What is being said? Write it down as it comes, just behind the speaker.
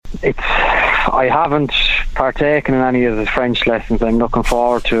I haven't partaken in any of the French lessons. I'm looking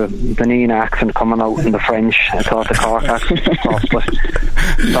forward to the Nina accent coming out in the French. I thought the Cork accent was tough, but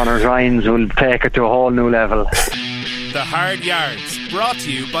Donner's Rhymes will take it to a whole new level. The Hard Yards, brought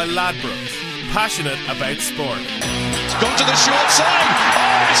to you by Ladbrokes, passionate about sport. It's gone to the short side.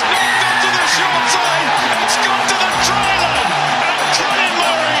 Oh, it's not gone to the short side. It's gone to the try line. And Colin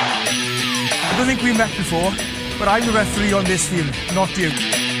Murray. I don't think we met before, but I'm the referee on this field, not you.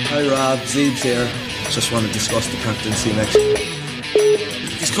 Hi Rob, Zeebs here. Just want to discuss the captaincy next.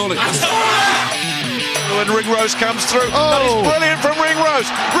 He's calling. When Ringrose comes through, that is brilliant from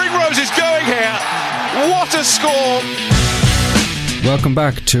Ringrose. Ringrose is going here. What a score! Welcome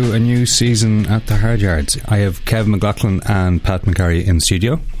back to a new season at the Hard Yards. I have Kev McLaughlin and Pat McCarry in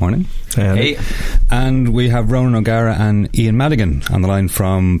studio. Morning. Hey. And we have Ronan O'Gara and Ian Madigan on the line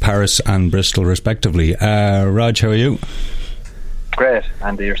from Paris and Bristol respectively. Rog, how are you? Great.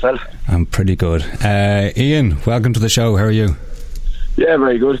 And yourself? I'm pretty good. Ian, welcome to the show. How are you? Yeah,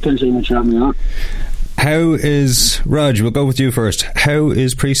 very good. Thanks very much for having me on. How is, Rog, we'll go with you first. How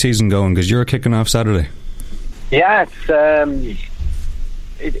is pre-season going? Because you're kicking off Saturday. Yeah, it's great.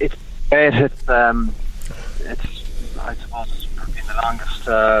 It's I suppose it's probably the longest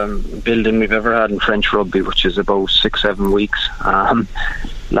building we've ever had in French rugby, which is about 6-7 weeks.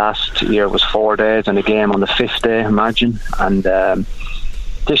 Last year was 4 days and a game on the 5th day, imagine. And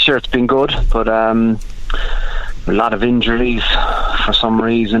this year it's been good, but a lot of injuries for some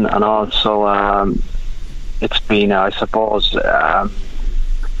reason, and also it's been, I suppose,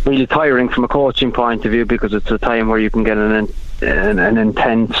 really tiring from a coaching point of view, because it's a time where you can get an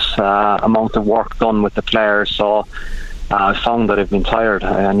intense amount of work done with the players. So I found that I've been tired.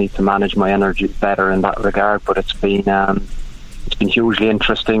 I need to manage my energy better in that regard, but it's been hugely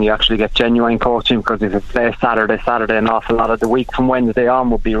interesting. You actually get genuine coaching, because if you play Saturday, an awful lot of the week from Wednesday on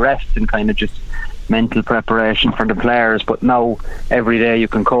will be rest and kind of just mental preparation for the players. But now every day you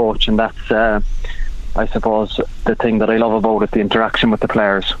can coach, and that's I suppose the thing that I love about it, the interaction with the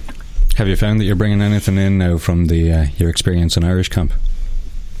players. Have you found that you're bringing anything in now from your experience in Irish camp?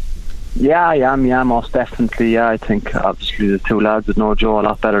 Yeah, I am. Yeah, most definitely. Yeah, I think obviously the two lads would know Joe a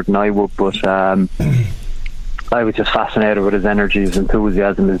lot better than I would, but I was just fascinated with his energy, his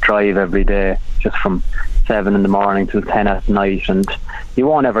enthusiasm, his drive every day, just from 7 in the morning till 10 at night. And you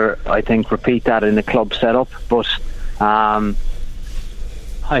won't ever, I think, repeat that in a club setup, but I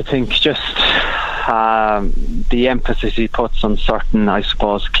think just the emphasis he puts on certain, I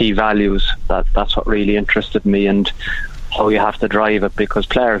suppose, key values, that's what really interested me, and how you have to drive it, because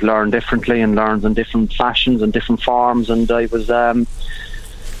players learn differently and learn in different fashions and different forms. And I was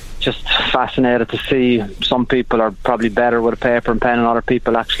just fascinated to see some people are probably better with a paper and pen, and other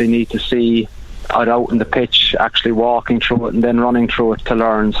people actually need to see it out in the pitch, actually walking through it and then running through it to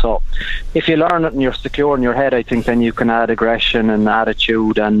learn. So if you learn it and you're secure in your head, I think then you can add aggression and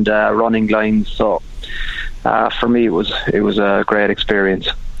attitude and running lines. So for me it was a great experience.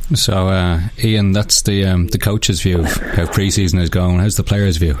 So Ian, that's the coach's view of how pre-season is going. How's the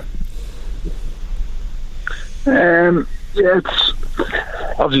players' view? Yeah, it's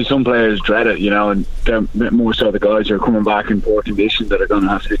obviously some players dread it, and they're more so the guys who are coming back in poor condition that are going to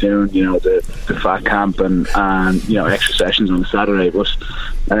have to be doing, the fat camp and extra sessions on Saturday. But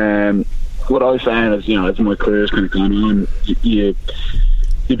what I found is, as my career's kind of gone on, you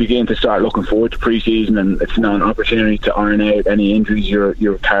begin to start looking forward to pre-season, and it's now an opportunity to iron out any injuries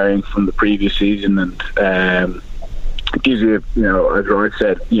you're carrying from the previous season, and it gives you, as Rod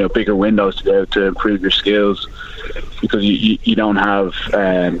said, bigger windows to be able to improve your skills, because you don't have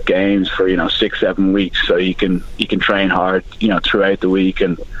games for 6-7 weeks, so you can train hard throughout the week.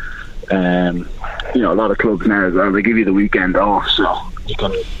 And a lot of clubs now as well, they give you the weekend off, so you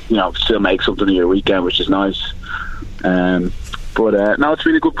can still make something of your weekend, which is nice. But no, it's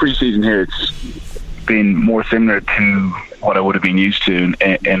been a good pre-season here. It's been more similar to what I would have been used to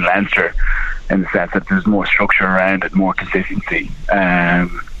in Leinster, in the sense that there's more structure around it, more consistency.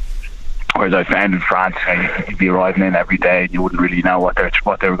 Whereas I found in France, you'd be arriving in every day and you wouldn't really know what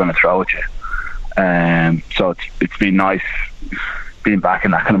they were going to throw at you. So it's been nice being back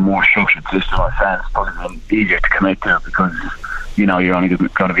in that kind of more structured system. I found it's probably been easier to commit to, because you're only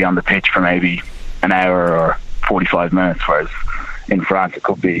going to be on the pitch for maybe an hour or 45 minutes, whereas in France it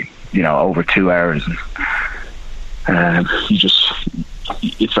could be over 2 hours, and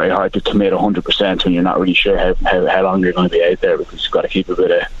it's very hard to commit 100% when you're not really sure how long you're going to be out there, because you've got to keep a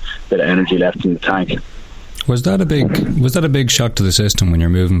bit of energy left in the tank. Was that a big shock to the system when you're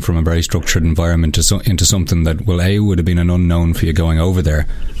moving from a very structured environment into something that would have been an unknown for you going over there,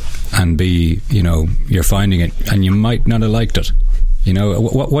 and B, you're finding it and you might not have liked it? You know,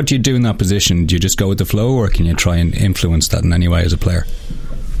 what do you do in that position? Do you just go with the flow, or can you try and influence that in any way as a player?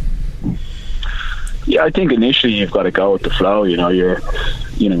 Yeah, I think initially you've got to go with the flow. You know, you're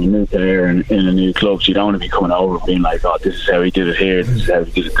a new player in a new club, so you don't want to be coming over being like, oh, this is how he did it here, this is how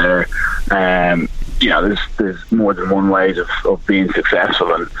he did it there. You know, there's more than one ways of being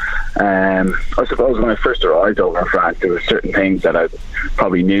successful, and I suppose when I first arrived over in France, there were certain things that I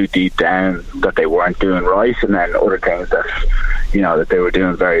probably knew deep down that they weren't doing right, and then other things that, you know, that they were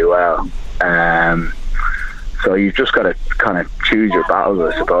doing very well. So you've just got to kind of choose your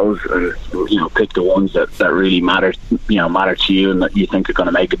battles, I suppose, and, you know, pick the ones that really matter to you and that you think are going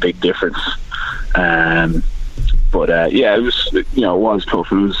to make a big difference. But it was, you know, it was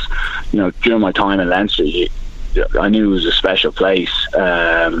tough. It was, you know, during my time in Leinster, I knew it was a special place,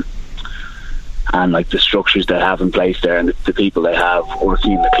 and like the structures they have in place there, and the people they have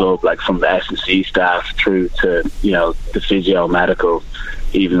working in the club, like from the S&C staff through to, you know, the physio, medical,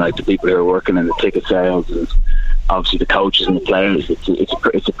 even like the people who are working in the ticket sales, and obviously the coaches and the players.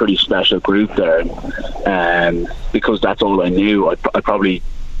 It's a pretty special group there, and because that's all I knew, I probably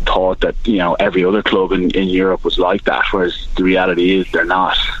thought that, you know, every other club in Europe was like that, whereas the reality is they're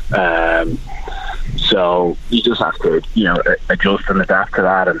not. So you just have to, you know, adjust and adapt to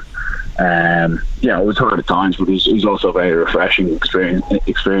that, and you know, it was hard at times, but it was also very refreshing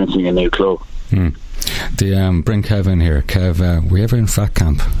experiencing a new club. Bring Kev in here. Kev, were you ever in fat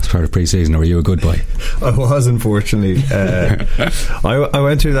camp as part of pre-season, or were you a good boy? I was, unfortunately. I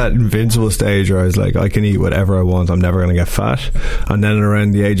went through that invincible stage where I was like, I can eat whatever I want, I'm never going to get fat. And then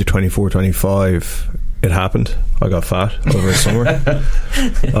around the age of 24, 25, it happened. I got fat over the summer.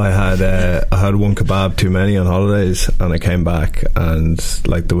 I had one kebab too many on holidays, and I came back and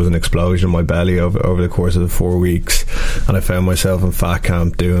like there was an explosion in my belly over the course of the 4 weeks, and I found myself in fat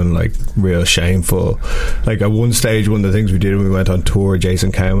camp doing like real shameful. Like at one stage, one of the things we did when we went on tour,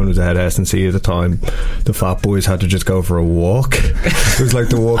 Jason Cowman was the head S&C at the time, the fat boys had to just go for a walk. It was like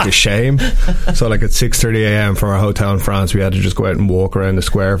the walk of shame. So like at 6:30 a.m. from our hotel in France, we had to just go out and walk around the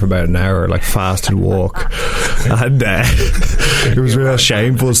square for about an hour, like fasted walk. And it was real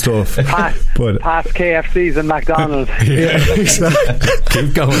shameful stuff. Past KFCs and McDonald's. Yeah, exactly.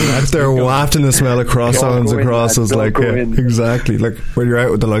 Keep going. They're wafting the smell of croissants across us, like, yeah, exactly. Like when you're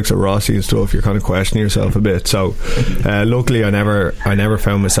out with the likes of Rossi and stuff, you're kind of questioning yourself a bit. So luckily I never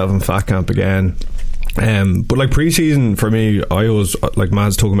found myself in fat camp again. But like pre-season for me, I was like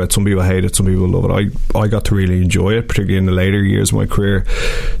Matt's talking about, some people hate it, some people love it. I got to really enjoy it, particularly in the later years of my career.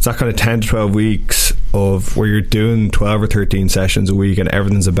 It's that kind of 10 to 12 weeks of where you're doing 12 or 13 sessions a week, and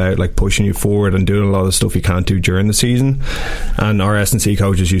everything's about like pushing you forward and doing a lot of stuff you can't do during the season. And our S&C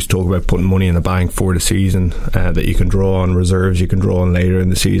coaches used to talk about putting money in the bank for the season, that you can draw on, reserves you can draw on later in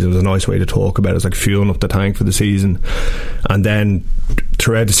the season. It was a nice way to talk about it. It's like fueling up the tank for the season, and then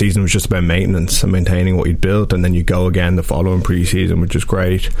throughout the season it was just about maintenance and maintaining what you'd built, and then you go again the following pre-season, which is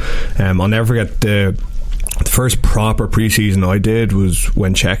great. I'll never forget the first proper pre-season I did was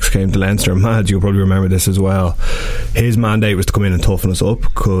when Chex came to Leinster. Mads, you'll probably remember this as well. His mandate was to come in and toughen us up,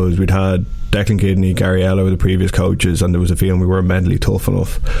 because we'd had Declan Kidney, Gary Ella were the previous coaches, and there was a feeling we weren't mentally tough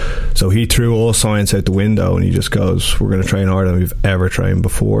enough. So he threw all science out the window, and he just goes, we're going to train harder than we've ever trained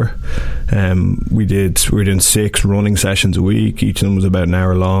before. We were doing 6 running sessions a week. Each of them was about an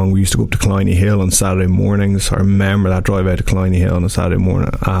hour long. We used to go up to Killiney Hill on Saturday mornings. I remember that drive out to Killiney Hill on a Saturday morning,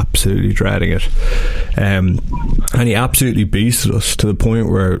 absolutely dreading it. And he absolutely beasted us to the point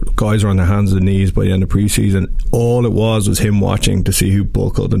where guys were on their hands and knees by the end of pre-season. All it was him watching to see who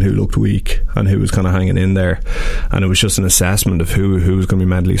buckled and who looked weak and who was kind of hanging in there, and it was just an assessment of who was going to be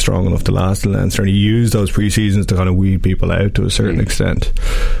mentally strong enough to last in Leinster. And he used those pre-seasons to kind of weed people out to a certain extent.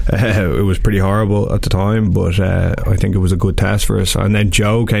 It was pretty horrible at the time, but I think it was a good test for us. And then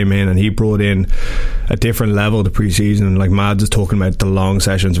Joe came in and he brought in a different level to pre-season. Like Mads is talking about the long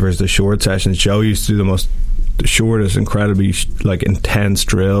sessions versus the short sessions. Joe used to do the shortest, incredibly like intense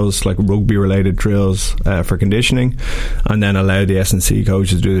drills, like rugby related drills for conditioning, and then allowed the S&C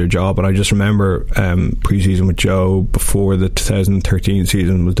coaches to do their job. And I just remember pre-season with Joe before the 2013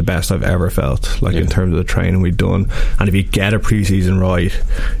 season was the best I've ever felt, like in terms of the training we'd done. And if you get a pre-season right,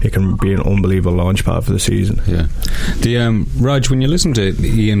 it can be an unbelievable launch pad for the season. Yeah. The Rog, when you listen to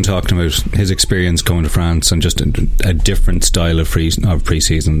Ian talking about his experience going to France and just a different style of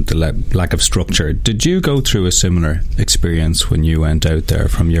pre-season, the lack of structure, did you go through a similar experience when you went out there,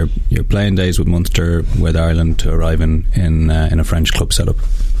 from your playing days with Munster, with Ireland, to arriving in a French club setup?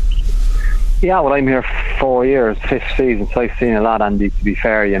 Yeah, well, I'm here 4 years, 5th season, so I've seen a lot, Andy, to be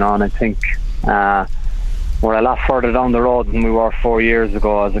fair, you know, and I think we're a lot further down the road than we were 4 years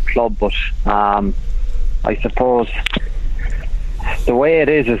ago as a club. But I suppose the way it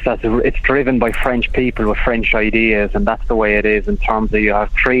is that it's driven by French people with French ideas, and that's the way it is in terms of you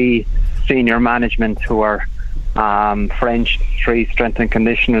have 3 senior management who are French, 3 strength and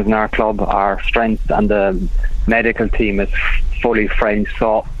conditioners in our club are strength, and the medical team is fully French.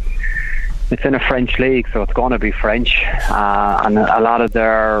 So it's in a French league, so it's going to be French, and a lot of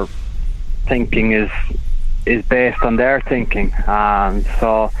their thinking is based on their thinking.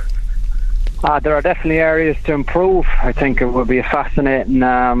 So there are definitely areas to improve. I think it would be a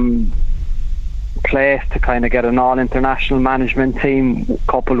fascinating place to kind of get an all-international management team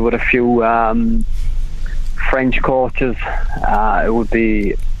coupled with a few French coaches. It would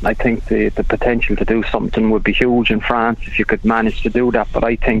be, I think the potential to do something would be huge in France if you could manage to do that. But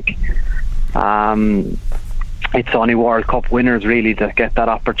I think it's only World Cup winners really that get that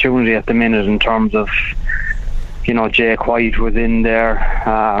opportunity at the minute, in terms of, you know, Jake White was in there,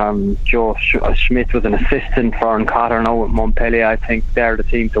 Joe Schmidt was an assistant for Cotter now at Montpellier. I think they're the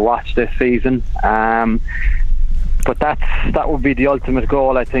team to watch this season. But that would be the ultimate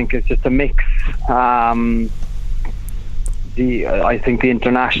goal. I think it's just a mix. I think the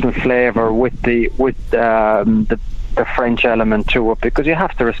international flavour with the French element to it, because you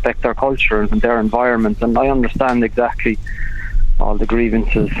have to respect their culture and their environment. And I understand exactly all the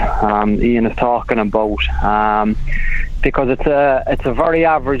grievances Ian is talking about, because it's a very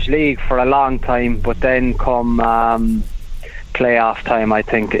average league for a long time, but then come playoff time, I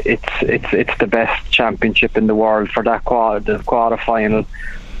think it's the best championship in the world for that quarter-final,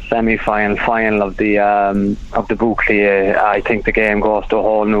 semi-final, final of the Bouclier. I think the game goes to a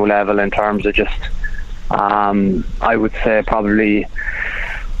whole new level in terms of just I would say probably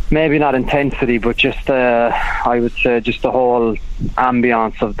maybe not intensity, but just I would say just the whole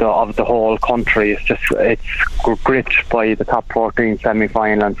ambience of the whole country. It's gripped by the top 14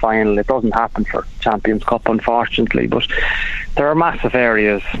 semi-final and final. It doesn't happen for Champions Cup, unfortunately, but there are massive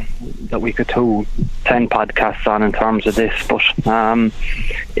areas that we could do 10 podcasts on in terms of this. But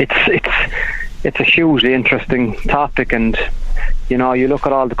it's a hugely interesting topic, and you know, you look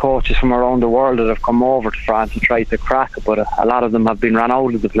at all the coaches from around the world that have come over to France and tried to crack it, but a lot of them have been run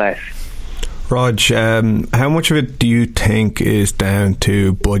out of the place. Rog, how much of it do you think is down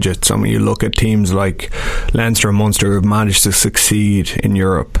to budgets? I mean, you look at teams like Leinster and Munster who have managed to succeed in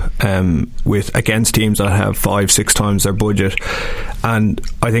Europe against teams that have 5-6 times their budget, and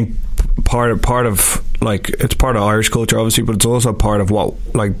I think part of like, it's part of Irish culture obviously, but it's also part of what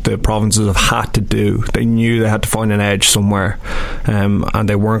like the provinces have had to do. They knew they had to find an edge somewhere, and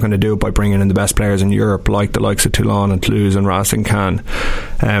they weren't going to do it by bringing in the best players in Europe, like the likes of Toulon and Toulouse and Racing Can.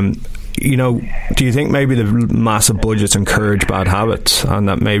 You know, do you think maybe the massive budgets encourage bad habits, and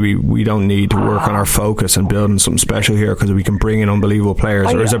that maybe we don't need to work on our focus and building something special here because we can bring in unbelievable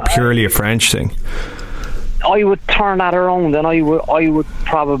players, or is it purely a French thing? I would turn that around, and I would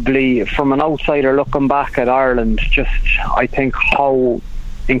probably, from an outsider looking back at Ireland, just I think how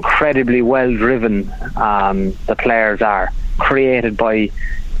incredibly well driven the players are, created by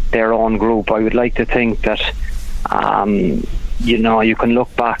their own group. I would like to think that you know, you can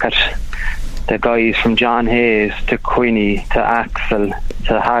look back at the guys from John Hayes to Quinny to Axel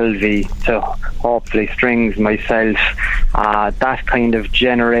to Halvey to hopefully Strings, myself, that kind of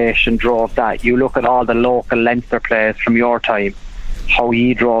generation drove that. You look at all the local Leinster players from your time, how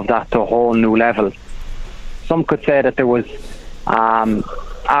he drove that to a whole new level. Some could say that there was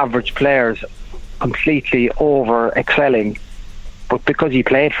average players completely over excelling, but because he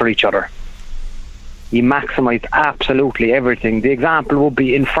played for each other, he maximised absolutely everything. The example would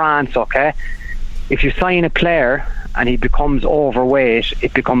be in France, okay? If you sign a player and he becomes overweight,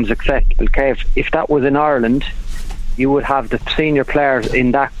 it becomes acceptable. Okay, if that was in Ireland, you would have the senior players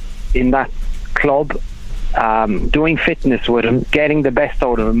in that club doing fitness with him, getting the best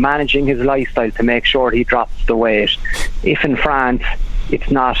out of him, managing his lifestyle to make sure he drops the weight. If in France, it's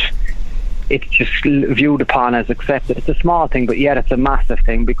not, it's just viewed upon as accepted. It's a small thing, but yet it's a massive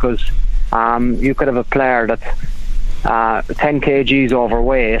thing, because you could have a player that's 10 kgs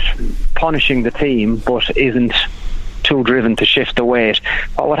overweight, punishing the team, but isn't too driven to shift the weight.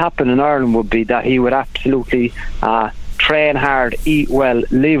 What would happen in Ireland would be that he would absolutely train hard, eat well,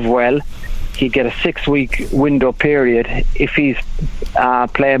 live well. He'd get a 6-week window period. If he's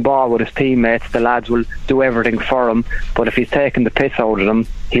playing ball with his teammates, the lads will do everything for him. But if he's taking the piss out of them,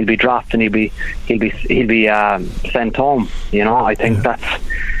 he'll be dropped and he'll be sent home. You know, I think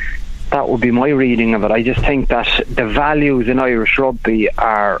that would be my reading of it. I just think that the values in Irish rugby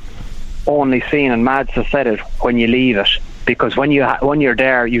are only seen, and Mads has said it, when you leave it. Because when you're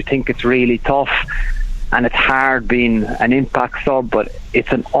there, you think it's really tough and it's hard being an impact sub, but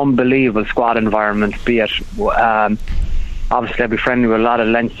it's an unbelievable squad environment, be it obviously I'd be friendly with a lot of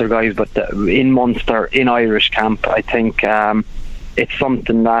Leinster guys, but in Munster, in Irish camp, I think it's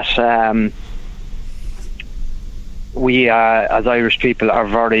something that we as Irish people are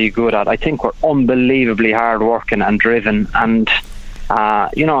very good at. I think we're unbelievably hard working and driven, and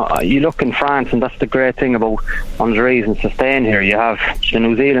you look in France, and that's the great thing about one of the reasons to staying here. You have the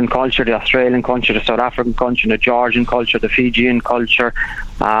New Zealand culture, the Australian culture, the South African culture, the Georgian culture, the Fijian culture,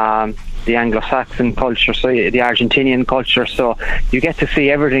 the Anglo-Saxon culture, so the Argentinian culture. So you get to see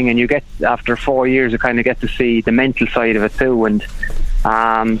everything, and you get, after 4 years, you kind of get to see the mental side of it too. And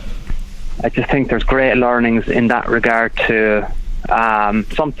I just think there's great learnings in that regard too.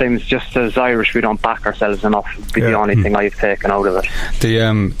 Sometimes just as Irish we don't back ourselves enough, would be the only thing I've taken out of it.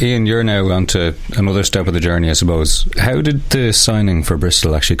 Ian, you're now on to another step of the journey, I suppose. How did the signing for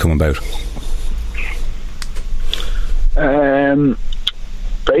Bristol actually come about?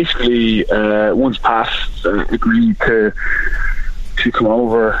 Basically, once Pat agreed to come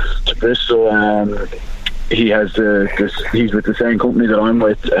over to Bristol, he's with the same company that I'm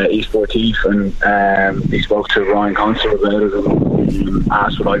with, E14, and he spoke to Ryan Consul about it and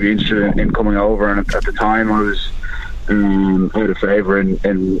asked would I be interested in coming over. And at the time I was out of favour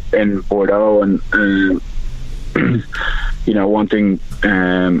in Bordeaux, and wanting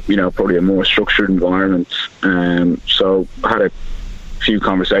probably a more structured environment. So I had a few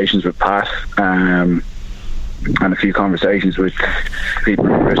conversations with Pat and a few conversations with people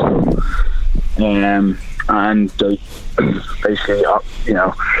in Bristol. And they basically,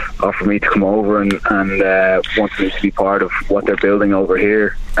 offered me to come over and wanted me to be part of what they're building over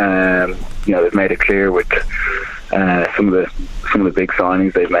here. They've made it clear with some of the big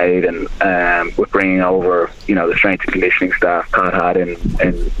signings they've made, and with bringing over the strength and conditioning staff Pat had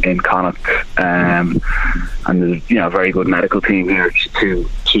in Connacht, and there's a very good medical team here.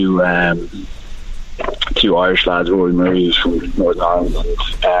 Two Irish lads, Rory Murray, who's from Northern Ireland,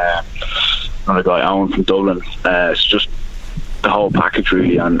 and another guy, Owen, from Dublin. It's just the whole package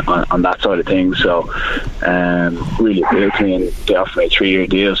really on that side of things. So really appealed to me, and they offered me a 3-year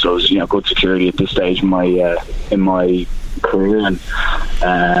deal. So it was good security at this stage in my career. And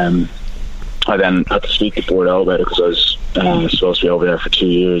I then had to speak to Bordeaux about it, because I was supposed to be over there for 2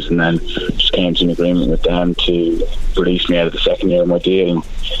 years, and then just came to an agreement with them to release me out of the second year of my deal,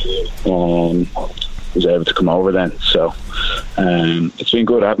 and was able to come over then. So it's been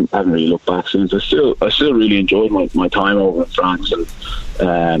good. I haven't really looked back since. I still really enjoyed my time over in France, and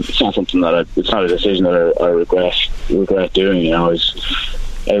it's not something that it's not a decision that I regret doing. I was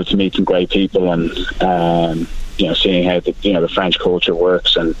able to meet some great people, and seeing how the French culture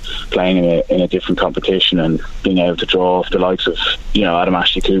works, and playing in a different competition, and being able to draw off the likes of Adam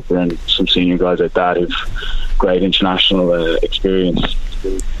Ashley Cooper and some senior guys like that who've great international experience.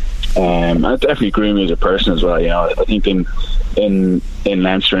 It definitely grew me as a person as well. I think in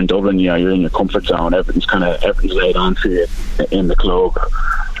Leinster and Dublin, you're in your comfort zone. Everything's laid on for you in the club.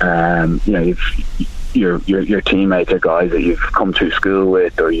 Your teammates are guys that you've come to school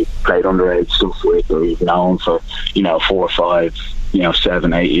with, or you've played underage stuff with, or you've known for 4 or 5,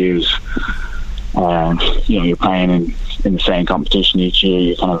 7, 8 years. You're playing in the same competition each year.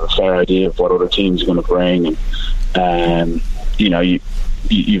 You kind of have a fair idea of what other teams are going to bring, and you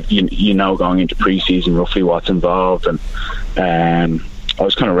know going into pre-season roughly what's involved, and I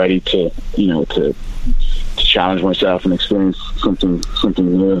was kind of ready to challenge myself and experience something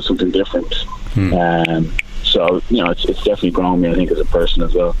new and something different. So it's definitely grown me, I think, as a person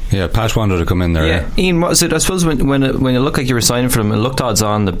as well. Yeah, Pat wanted to come in there. Yeah, Ian, what was it? I suppose when it looked like you were signing for them, it looked odds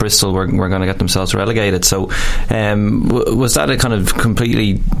on that Bristol were going to get themselves relegated. So was that a kind of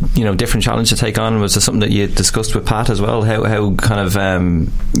completely different challenge to take on? Was it something that you discussed with Pat as well? How kind of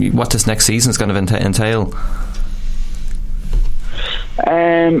what this next season is going to entail?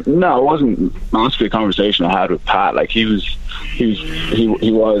 No, it wasn't honestly a conversation I had with Pat. Like he was saying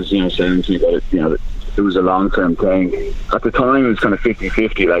to me that it was a long-term thing. At the time it was kind of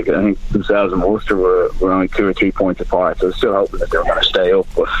 50-50. Like I think themselves and Worcester were only 2 or 3 points apart, so I was still hoping that they were going to stay up.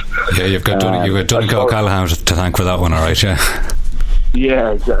 But yeah, you've got Donegal Callahan to thank for that one, alright.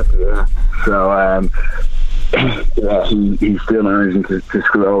 Yeah, exactly. Yeah. So he's still managing to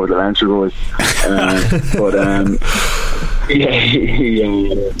screw over the Leinster boys,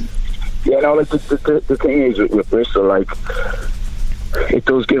 the thing is with Bristol, like, it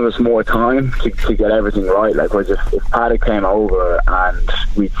does give us more time to get everything right. Like, whereas if Paddock came over and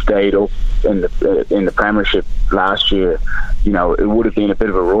we'd stayed up in the Premiership last year, it would have been a bit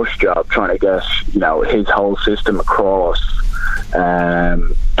of a rush job trying to get his whole system across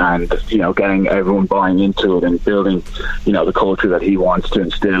and getting everyone buying into it and building the culture that he wants to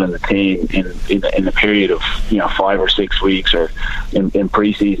instill in the team in a period of 5 or 6 weeks or in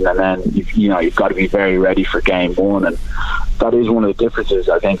pre-season, and then you've got to be very ready for game one. And that is one of the differences,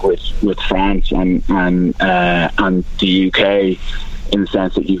 I think, with France and the UK, in the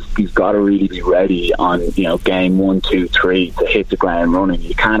sense that you've got to really be ready on game 1, 2, 3 to hit the ground running.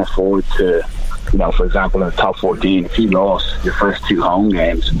 You can't afford to, for example, in the top 14, if you lost your first 2 home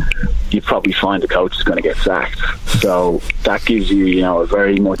games, you'd probably find the coach is going to get sacked. So that gives you, a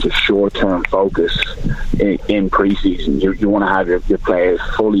very much a short-term focus in pre-season. You want to have your players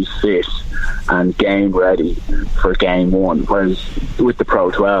fully fit and game ready for game 1. Whereas with the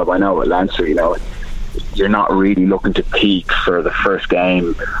Pro 12, I know at Leinster, you're not really looking to peak for the first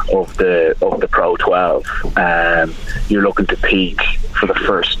game of the Pro 12. You're looking to peak for the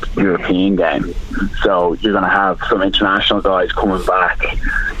first European game. So you're going to have some international guys coming back,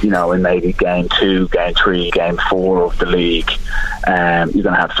 in maybe game 2, game 3, game 4 of the league. You're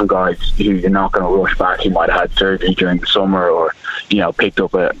going to have some guys who you're not going to rush back, who might have had surgery during the summer, or picked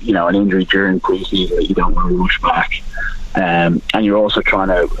up an injury during pre-season that you don't want to rush back. And you're also trying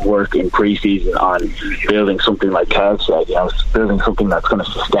to work in pre-season on building something, like Kev said, building something that's going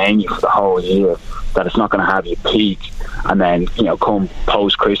to sustain you for the whole year, that it's not going to have you peak and then come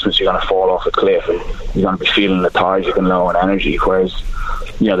post-Christmas you're going to fall off a cliff and you're going to be feeling lethargic and low on energy. Whereas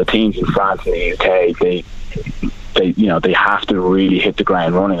the teams in France and the UK, they have to really hit the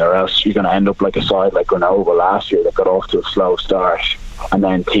ground running, or else you're going to end up like a side like Grenoble last year that got off to a slow start, and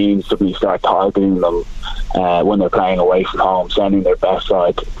then teams suddenly start targeting them when they're playing away from home, sending their best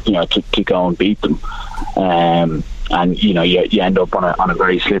side to go and beat them, and you end up on a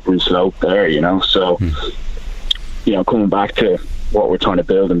very slippery slope there. So coming back to what we're trying to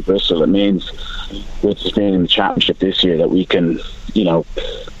build in Bristol, it means with us being in the championship this year that we can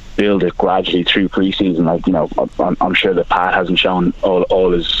build it gradually through pre-season. Like I'm sure that Pat hasn't shown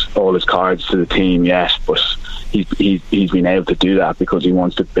all his cards to the team yet, but he's been able to do that because he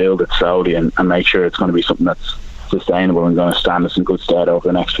wants to build it slowly and make sure it's going to be something that's sustainable and going to stand us in good stead over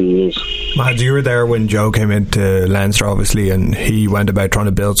the next few years. Mads, you were there when Joe came into Leinster, obviously, and he went about trying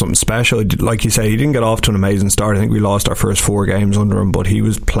to build something special. Like you say, he didn't get off to an amazing start. I think we lost our first 4 games under him, but he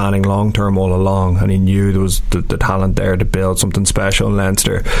was planning long term all along, and he knew there was the talent there to build something special in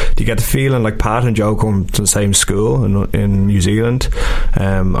Leinster. Do you get the feeling like Pat and Joe come to the same school in New Zealand?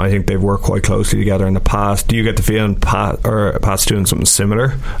 I think they've worked quite closely together in the past. Do you get the feeling Pat's doing something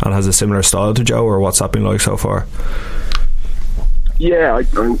similar and has a similar style to Joe, or what's that been like so far? Yeah,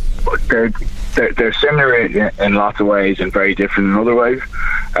 they're similar in lots of ways and very different in other ways.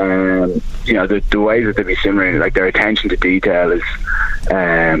 The ways that they be similar, like their attention to detail is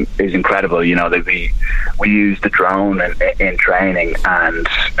incredible. We use the drone in training, and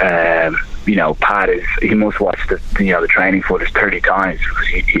Pat he must watch the training footage 30 times because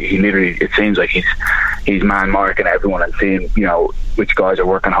he literally, it seems like he's man marking everyone and seeing which guys are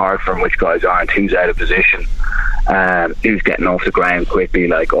working hard for him, which guys aren't, who's out of position, who's getting off the ground quickly,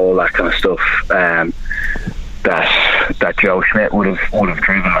 like all that kind of stuff that Joe Schmidt would have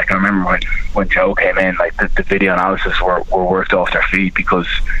driven. Like I remember when Joe came in, like the video analysis were worked off their feet because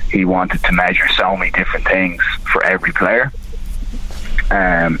he wanted to measure so many different things for every player.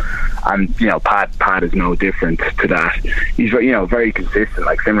 And Pat is no different to that. He's very consistent,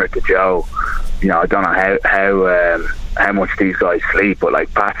 like similar to Joe. I don't know how much these guys sleep, but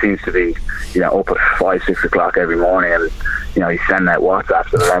like Pat seems to be up at 5-6 o'clock every morning, and he's sending out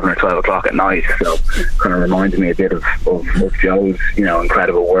WhatsApps at 11 or 12 o'clock at night. So kind of reminds me a bit of Joe's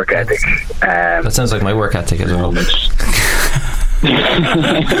incredible work ethic. That sounds like my work ethic as well. Just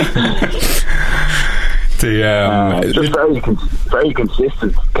very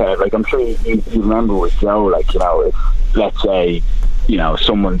consistent, Kev. Like I'm sure you remember with Joe, like if let's say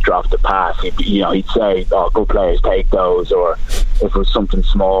someone dropped a pass, he'd say, "Oh, good players take those," or if it was something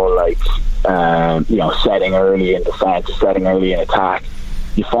small like setting early in defence, setting early in attack.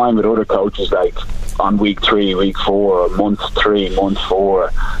 You find with other coaches, like on week 3, week 4, or month 3, month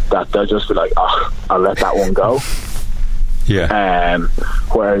 4, that they'll just be like, "Oh, I'll let that one go." Yeah.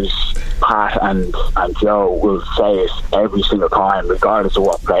 Whereas Pat and Joe will say it every single time, regardless of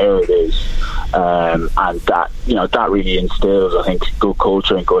what player it is, and that really instills, I think, good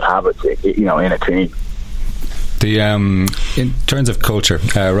culture and good habits, in a team. In terms of culture,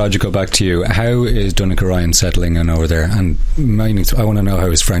 Roger, go back to you. How is Donnacha Ryan settling in over there? And I want to know how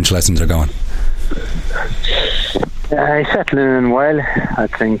his French lessons are going. He's settling in well. I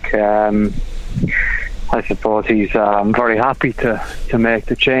think. I suppose he's very happy to make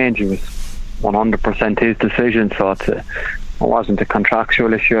the change. It was 100% his decision, so wasn't a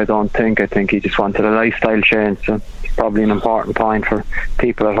contractual issue. I think he just wanted a lifestyle change. So it's probably an important point for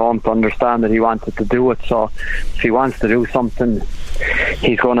people at home to understand that he wanted to do it. So if he wants to do something,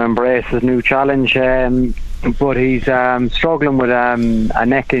 he's going to embrace his new challenge. But he's struggling with a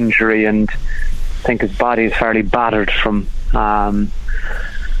neck injury, and I think his body is fairly battered from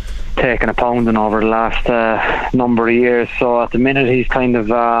taking a pounding over the last number of years. So at the minute he's kind of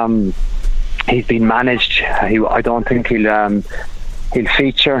he's been managed. I don't think he'll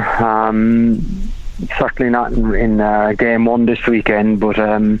feature. Certainly not in game one this weekend. But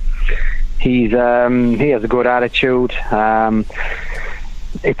he has a good attitude.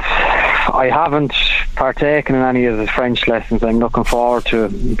 I haven't partaken in any of his French lessons. I'm looking forward to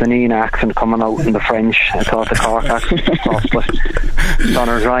the Nina accent coming out in the French. I thought the Cork accent was tough, but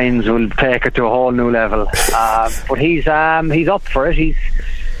Donald Rhines will take it to a whole new level. But he's up for it.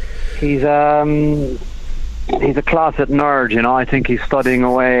 He's a closet nerd, you know. I think he's studying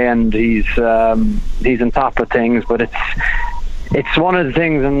away, and he's on top of things. But it's one of the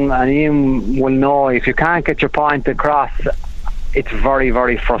things, and Ian will know, if you can't get your point across, it's very,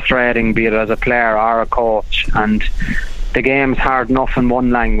 very frustrating, be it as a player or a coach. And the game's hard enough in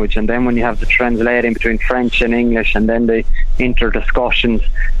one language, and then when you have to translate in between French and English, and then the inter-discussions,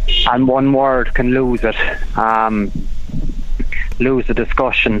 and one word can lose it, lose the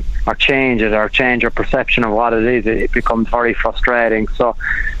discussion, or change it, or change your perception of what it is. It becomes very frustrating. So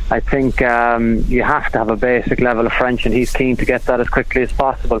I think you have to have a basic level of French, and he's keen to get that as quickly as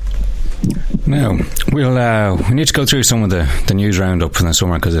possible. Now, we need to go through some of the news roundup from the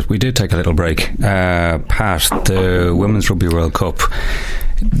summer, because we did take a little break. Pat, the Women's Rugby World Cup,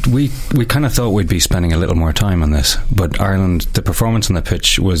 we kind of thought we'd be spending a little more time on this, but Ireland, the performance on the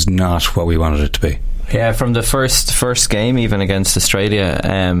pitch was not what we wanted it to be. Yeah, from the first game, even against Australia,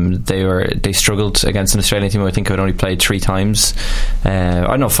 they struggled against an Australian team who I think had only played 3 times.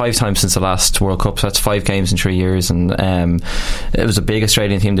 5 times since the last World Cup. So that's 5 games in 3 years, and it was a big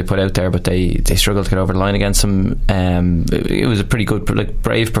Australian team they put out there, but they struggled to get over the line against them. It was a pretty good,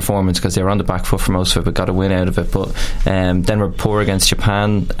 brave performance, because they were on the back foot for most of it, but got a win out of it. But then we're poor against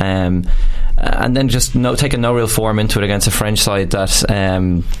Japan. And then just taking no real form into it against a French side that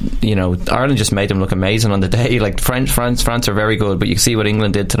Ireland just made them look amazing on the day. Like France are very good, but you see what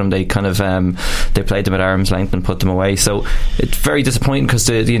England did to them. They kind of they played them at arm's length and put them away. So it's very disappointing, because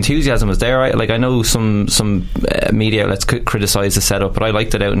the enthusiasm was there. I know some media outlets could criticise the setup, but I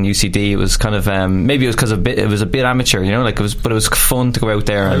liked it out in UCD. It was kind of maybe it was because it was a bit amateur, but it was fun to go out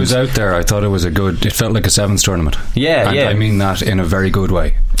there. I was out there. I thought it felt like a sevens tournament. Yeah, and yeah. I mean that in a very good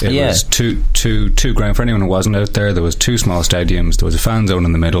way. It was two ground. For anyone who wasn't out there was 2 small stadiums. There was a fan zone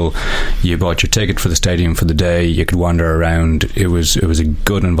in the middle. You bought your ticket for the stadium for the day. You could wander around. It was a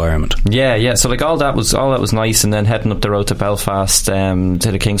good environment. Yeah. So all that was nice. And then heading up the road to Belfast to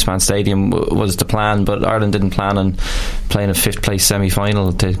the Kingspan Stadium was the plan. But Ireland didn't plan on playing a 5th place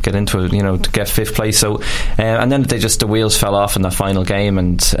semi-final to get into it. To get 5th place. So and then the wheels fell off in the final game,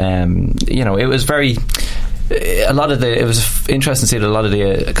 and it was very. It was interesting to see that a lot of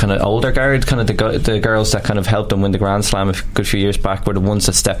the kind of older guard, kind of the girls that kind of helped them win the Grand Slam a good few years back, were the ones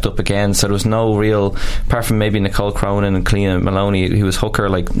that stepped up again. So there was no real, apart from maybe Nicole Cronin and Cleena Maloney, who was hooker,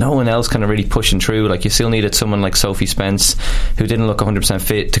 like no one else kind of really pushing through. Like you still needed someone like Sophie Spence, who didn't look 100%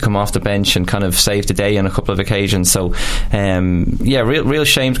 fit, to come off the bench and kind of save the day on a couple of occasions. So real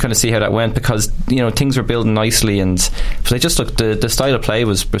shame to kind of see how that went, because things were building nicely, and they just looked, the style of play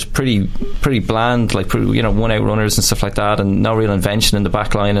was pretty bland, like one out runners and stuff like that, and no real invention in the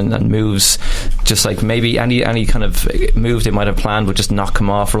back line, and moves just like maybe any kind of move they might have planned would just knock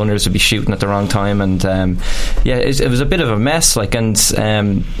them off. Runners would be shooting at the wrong time, and it was a bit of a mess, like. And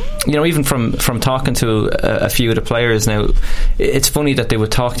even from talking to a few of the players now, it's funny that they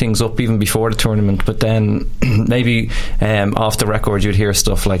would talk things up even before the tournament, but then maybe off the record you'd hear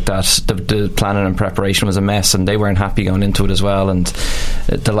stuff like that. The planning and preparation was a mess, and they weren't happy going into it as well. And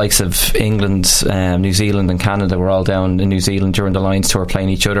the likes of England, New Zealand and Canada were all down in New Zealand during the Lions tour playing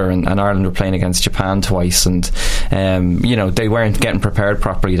each other, and Ireland were playing against Japan twice, and they weren't getting prepared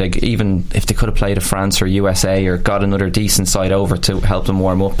properly. Like, even if they could have played a France or USA or got another decent side over to help them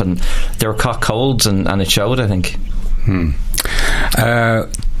warm up, and they were caught colds, and it showed, I think.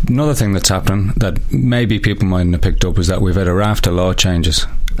 Another thing that's happening that maybe people mightn't have picked up is that we've had a raft of law changes.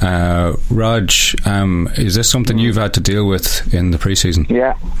 ROG, is this something you've had to deal with in the pre-season?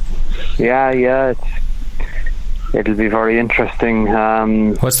 Yeah. It'll be very interesting.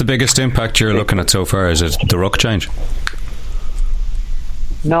 What's the biggest impact you're looking at so far? Is it the ruck change?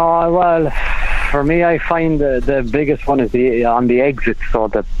 No, well, for me, I find the biggest one is on the exit, so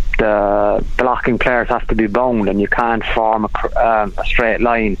the blocking players have to be bound and you can't form a straight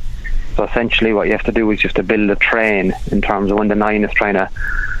line. So essentially what you have to do is just to build a train in terms of when the 9 is trying to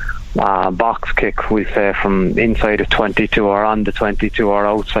box kick, we say, from inside of 22 or on the 22 or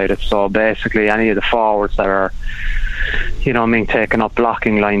outside it. So basically any of the forwards that are, taking up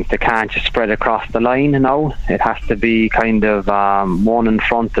blocking lines, they can't just spread across the line now. It has to be kind of one in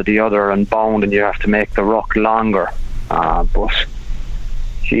front of the other and bound, and you have to make the ruck longer. But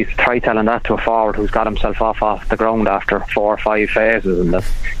geez, try telling that to a forward who's got himself off the ground after 4 or 5 phases and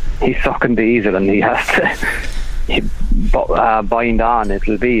he's sucking diesel and he has to bind on.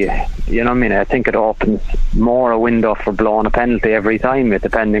 It'll be, I think it opens more a window for blowing a penalty every time,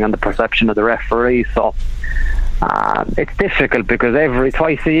 depending on the perception of the referee. So it's difficult because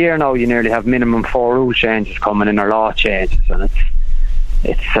twice a year now you nearly have minimum 4 rule changes coming in, or law changes, and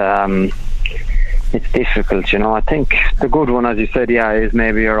it's difficult. I think the good one, as you said, is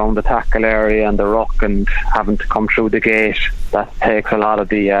maybe around the tackle area and the ruck and having to come through the gate. That takes a lot of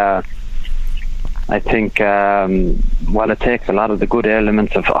the it takes a lot of the good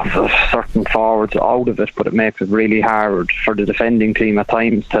elements of certain forwards out of it, but it makes it really hard for the defending team at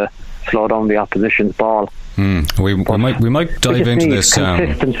times to slow down the opposition's ball. We might dive into this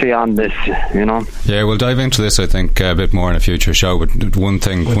consistency on this, Yeah, we'll dive into this, I think, a bit more in a future show. But one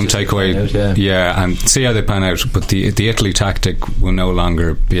takeaway, and see how they pan out. But the Italy tactic will no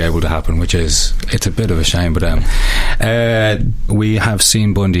longer be able to happen, it's a bit of a shame. But we have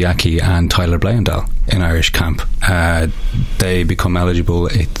seen Bundy Aki and Tyler Blayendal in Irish camp. They become eligible,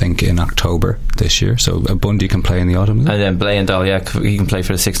 I think, in October this year. So Bundy can play in the autumn, and then Blayendal, he can play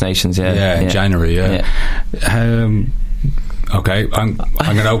for the Six Nations. In January. Okay, I'm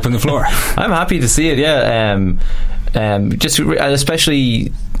going to open the floor. I'm happy to see it. Just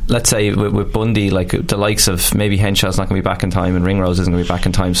especially, let's say with Bundy, like the likes of maybe Henshaw's not going to be back in time and Ringrose isn't going to be back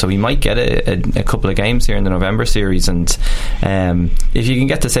in time, so we might get a couple of games here in the November series. And if you can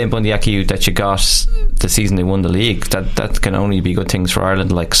get the same Bundy Aki that you got the season they won the league, that can only be good things for Ireland.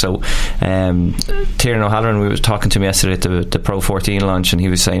 Tiernan O'Halloran, we were talking to him yesterday at the Pro14 launch, and he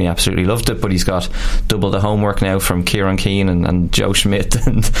was saying he absolutely loved it, but he's got double the homework now from Kieran Keane and Joe Schmidt,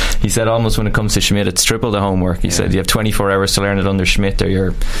 and he said almost when it comes to Schmidt it's triple the homework. He said you have 24 hours to learn it under Schmidt or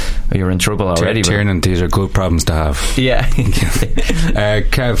you're in trouble already. Tiernan, these are good problems to have. Kev,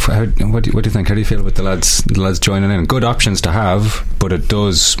 what do you think? How do you feel about the lads joining in? Good options to have, but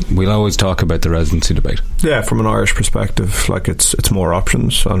we'll always talk about the residency debate. Yeah, from an Irish perspective, it's more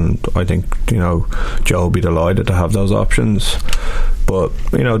options, and I think Joe will be delighted to have those options, but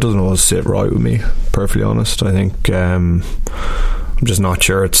it doesn't always sit right with me, perfectly honest. I think I'm just not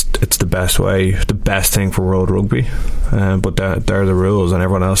sure it's the best thing for world rugby, but they're the rules and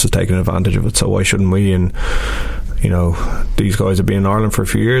everyone else is taking advantage of it, so why shouldn't we? And these guys have been in Ireland for a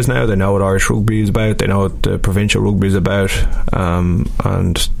few years now. They know what Irish rugby is about, they know what the provincial rugby is about,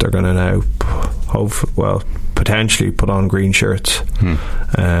 and they're going to now potentially put on green shirts,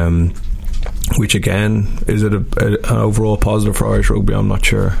 which again is it an overall positive for Irish rugby? I'm not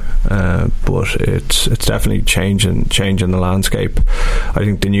sure, but it's definitely changing the landscape. I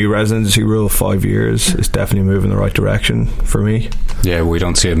think the new residency rule of 5 years is definitely moving in the right direction for me. Yeah, we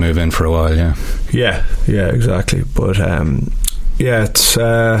don't see it move in for a while. Yeah, exactly. But it's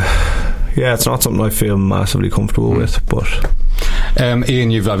not something I feel massively comfortable with. But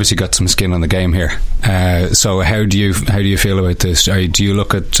Ian, you've obviously got some skin on the game here. So how do you feel about this? Do you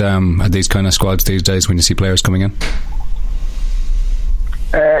look at these kind of squads these days when you see players coming in?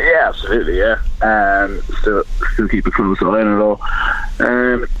 Yeah, absolutely. Yeah, still keep a close eye on it all.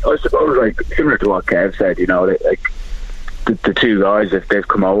 I suppose, similar to what Kev said, the two guys, if they've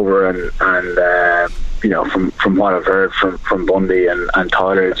come over and from what I've heard from Bundy and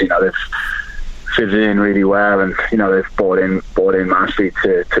Tyler, they've fitted in really well, and they've bought in massively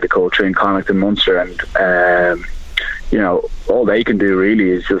to the culture in Connacht and Munster, and all they can do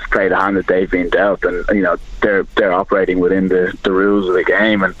really is just play the hand that they've been dealt, and they're operating within the rules of the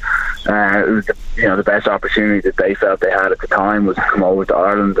game, and it was the best opportunity that they felt they had at the time was to come over to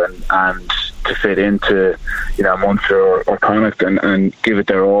Ireland and to fit into Munster or Connacht and give it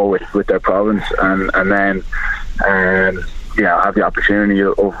their all with their province, and then have the opportunity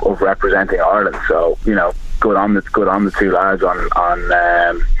of representing Ireland. So good on the two lads on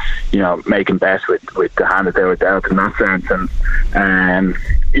making best with the hand that they were dealt in that sense. And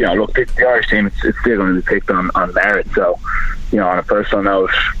look, the Irish team, it's still going to be picked on merit. So on a personal note,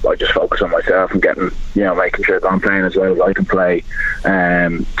 I just focus on myself and getting making sure that I'm playing as well as I can play,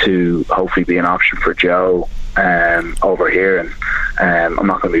 to hopefully be an option for Joe over here. And I'm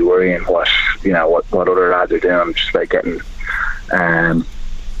not going to be worrying what what other lads are doing. Just about getting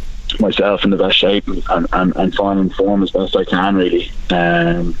myself in the best shape and finding form as best I can, really.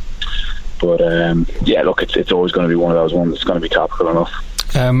 Look, it's always going to be one of those ones that's going to be topical enough.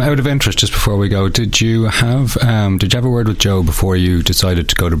 Out of interest, just before we go, did you have a word with Joe before you decided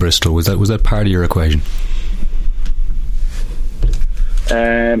to go to Bristol? Was that part of your equation?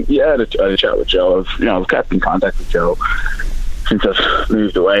 I had a chat with Joe. I've kept in contact with Joe since I've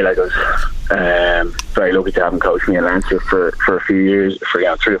moved away. Like, I was very lucky to have him coach me in Leinster for a few years, for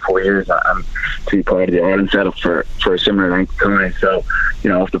 3 or 4 years, and to be part of the Ireland setup for a similar length of time. So,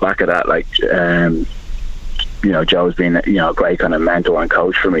 off the back of that, like, Joe's been a great kind of mentor and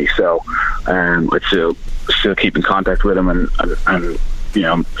coach for me. So I still keep in contact with him and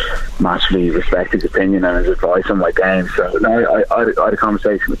massively respect his opinion and his advice on my game. So I had a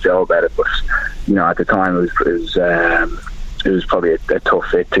conversation with Joe about it, but at the time it was probably a tough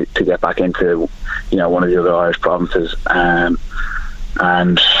fit to get back into one of the other Irish provinces. And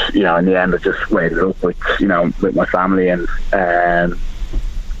in the end I just weighed it up with my family and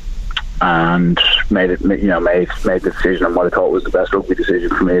made the decision on what I thought was the best rugby decision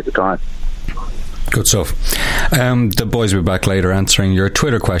for me at the time. Good stuff. The boys will be back later answering your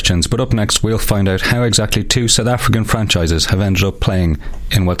Twitter questions, but up next we'll find out how exactly 2 South African franchises have ended up playing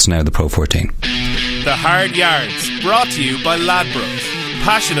in what's now the Pro14. The Hard Yards, brought to you by Ladbrokes,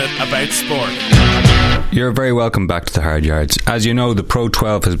 passionate about sport. You're very welcome back to the Hard Yards. As you know, the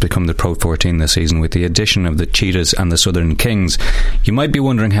Pro12 has become the Pro14 this season with the addition of the Cheetahs and the Southern Kings. You might be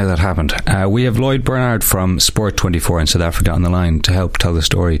wondering how that happened. We have Lloyd Bernard from Sport24 in South Africa on the line to help tell the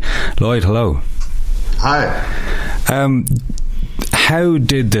story. Lloyd, hello. Hi. How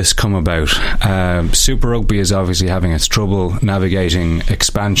did this come about? Super Rugby is obviously having its trouble navigating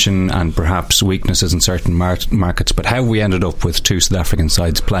expansion and perhaps weaknesses in certain markets, but how have we ended up with 2 South African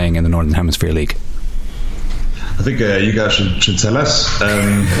sides playing in the Northern Hemisphere League? I think you guys should tell us.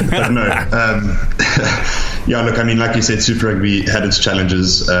 But no. Look, I mean, like you said, Super Rugby had its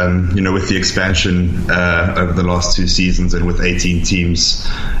challenges, with the expansion over the last 2 seasons and with 18 teams.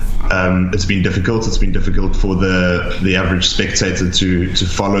 It's been difficult. It's been difficult for the average spectator to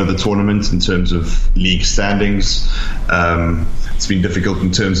follow the tournament in terms of league standings. It's been difficult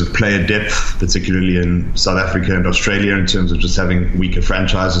in terms of player depth, particularly in South Africa and Australia, in terms of just having weaker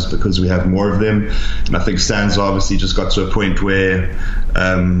franchises because we have more of them. And I think Stans obviously just got to a point where,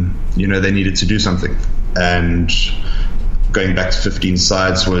 they needed to do something. And going back to 15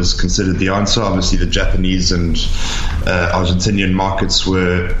 sides was considered the answer. Obviously, the Japanese and Argentinian markets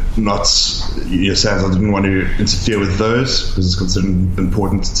were not. I didn't want to interfere with those because it's considered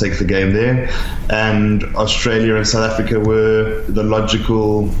important to take the game there. And Australia and South Africa were the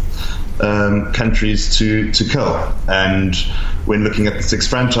logical countries to kill. And when looking at the 6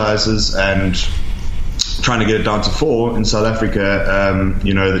 franchises and trying to get it down to 4 in South Africa,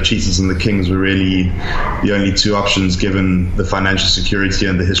 the Cheetahs and the Kings were really the only 2 options given the financial security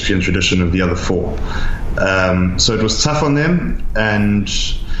and the history and tradition of the other 4. So it was tough on them, and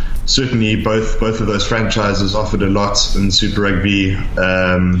certainly both of those franchises offered a lot in Super Rugby,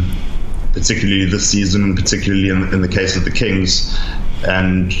 particularly this season, and particularly in the case of the Kings.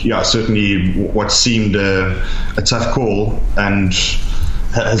 And certainly what seemed a tough call and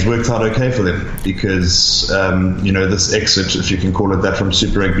has worked out okay for them because this exit, if you can call it that, from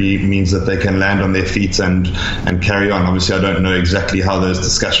Super Rugby means that they can land on their feet and carry on. Obviously, I don't know exactly how those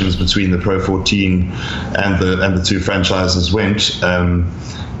discussions between the Pro14 and the 2 franchises went,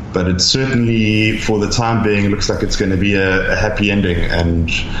 but it certainly, for the time being, looks like it's going to be a happy ending, and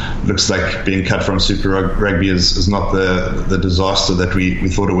looks like being cut from Super Rugby is not the disaster that we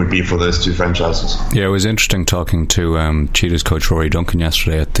thought it would be for those 2 franchises. Yeah, it was interesting talking to Cheetah's coach Rory Duncan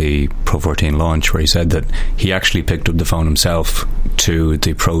yesterday at the Pro14 launch, where he said that he actually picked up the phone himself to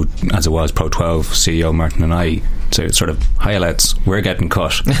the Pro12 CEO Martin and I to sort of, hi lads, we're getting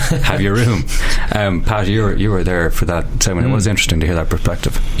cut, have your room. Pat, you were there for that segment. It was interesting to hear that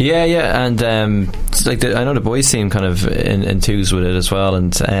perspective. Yeah, and I know the boys seem kind of enthused with it as well,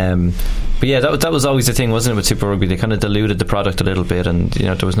 and but yeah, that was always the thing, wasn't it, with Super Rugby? They kind of diluted the product a little bit, and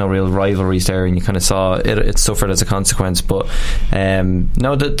there was no real rivalries there, and you kind of saw it suffered as a consequence. But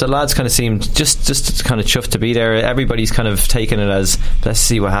no, the lads kind of seemed just kind of chuffed to be there. Everybody's kind of taken it as, let's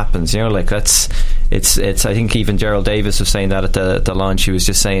see what happens. It's I think even Gerald Davis was saying that at the launch. He was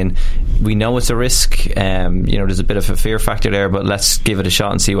just saying, we know it's a risk. There's a bit of a fear factor there, but let's give it a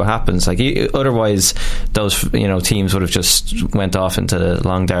shot and see what happens. Otherwise, those teams would have just went off into the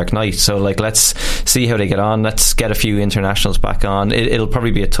long dark night. So let's see how they get on. Let's get a few internationals back on. It'll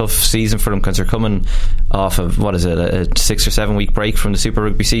probably be a tough season for them because they're coming off of, what is it, a 6 or 7 week break from the Super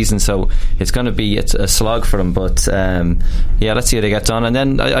Rugby season, so it's going to be a slog for them, but let's see how they get on. And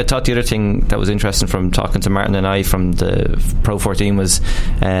then I thought the other thing that was interesting from talking to Martin and I from the Pro14 was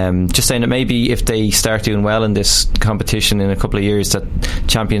just saying that maybe if they start doing well in this competition in a couple of years, that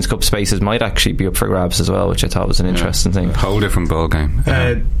Champions Cup spaces might actually be up for grabs as well, which I thought was an interesting thing. Whole different ball game.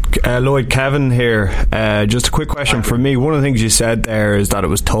 Lloyd, Kevin here, just a quick question for me. One of the things you said there is that it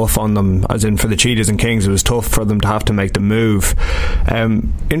was tough on them, as in for the Cheetahs and Kings, it was tough for them to have to make the move.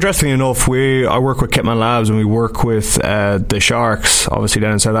 Interestingly enough, I work with Kitman Labs and we work with the Sharks, obviously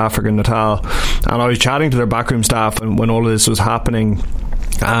down in South Africa, in Natal, and I was chatting to their backroom staff when all of this was happening.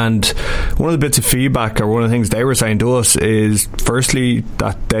 And one of the bits of feedback, or one of the things they were saying to us, is firstly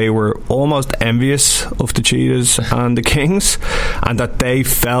that they were almost envious of the Cheetahs and the Kings, and that they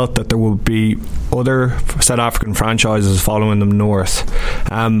felt that there would be other South African franchises following them north.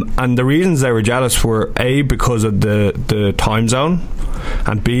 And the reasons they were jealous were A, because of the time zone,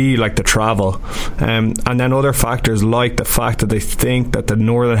 and B, like the travel, and then other factors like the fact that they think that the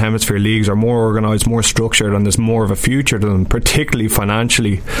Northern Hemisphere leagues are more organised, more structured, and there's more of a future to them, particularly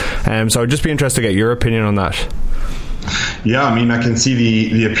financially. So I'd just be interested to get your opinion on that. Yeah, I mean, I can see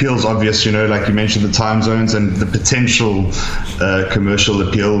the appeal's obvious, like you mentioned, the time zones and the potential commercial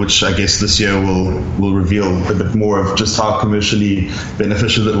appeal, which I guess this year will reveal a bit more of just how commercially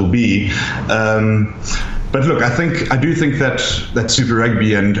beneficial it will be. But look, I do think that Super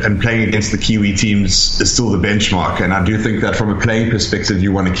Rugby and playing against the Kiwi teams is still the benchmark, and I do think that from a playing perspective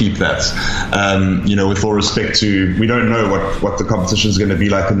you want to keep that. With all respect to, we don't know what the competition is going to be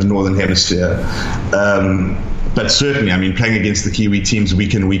like in the Northern Hemisphere. But certainly, I mean, playing against the Kiwi teams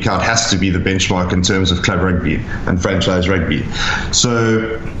week in, week out has to be the benchmark in terms of club rugby and franchise rugby.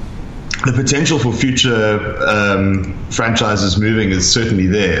 So the potential for future franchises moving is certainly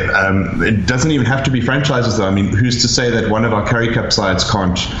there. It doesn't even have to be franchises, though. I mean, who's to say that one of our Currie Cup sides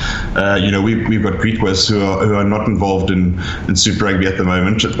can't? We've got Griquas who are not involved in Super Rugby at the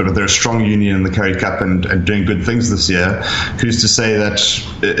moment, but they're a strong union in the Currie Cup and doing good things this year. Who's to say that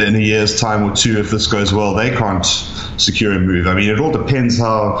in a year's time or two, if this goes well, they can't secure a move? I mean, it all depends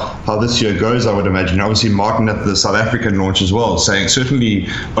how this year goes, I would imagine. Obviously, Martin at the South African launch as well, saying certainly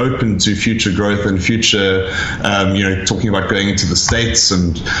open to future growth and future, talking about going into the States,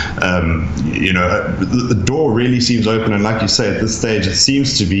 and the door really seems open. And like you say, at this stage, it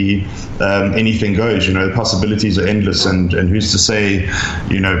seems to be anything goes. The possibilities are endless, and who's to say,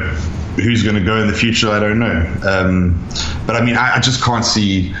 who's going to go in the future? I don't know. But I mean, I just can't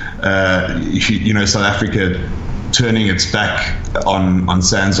see, South Africa turning its back on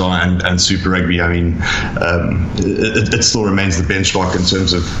Sanzar and Super Rugby. I mean, it still remains the benchmark in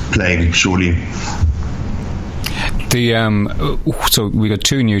terms of playing, surely. So we got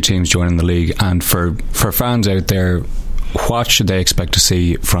 2 new teams joining the league, and for fans out there, what should they expect to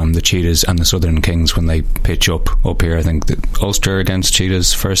see from the Cheetahs and the Southern Kings when they pitch up here? I think the Ulster against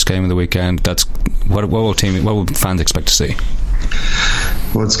Cheetahs, first game of the weekend. That's what will fans expect to see?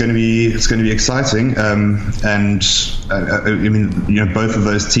 Well, it's going to be exciting, and I mean, both of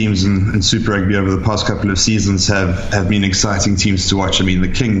those teams in Super Rugby over the past couple of seasons have been exciting teams to watch. I mean, the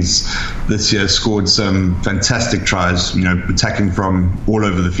Kings this year scored some fantastic tries, attacking from all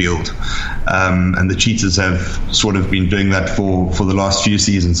over the field, and the Cheetahs have sort of been doing that for the last few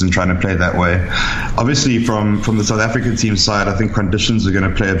seasons and trying to play that way. Obviously, from the South African team side, I think conditions are going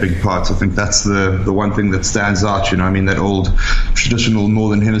to play a big part. I think that's the one thing that stands out. I mean, that old traditional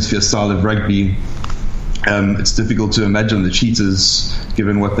Northern Hemisphere style of rugby, it's difficult to imagine the Cheetahs,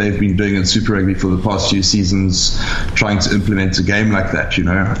 given what they've been doing in Super Rugby for the past few seasons, trying to implement a game like that,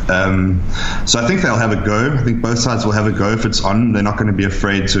 So I think they'll have a go. I think both sides will have a go if it's on. They're not going to be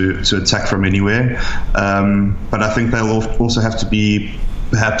afraid to attack from anywhere. But I think they'll also have to be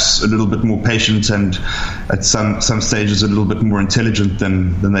perhaps a little bit more patient, and at some stages a little bit more intelligent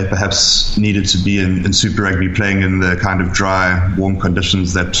than they perhaps needed to be in Super Rugby, playing in the kind of dry, warm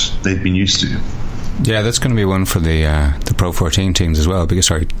conditions that they've been used to. Yeah, that's going to be one for the Pro14 teams as well, because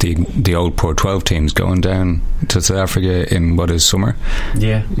the old Pro12 teams going down to South Africa in what is summer.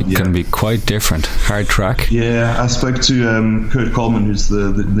 Yeah, going to be quite different, hard track. Yeah, I spoke to Kurt Coleman, who's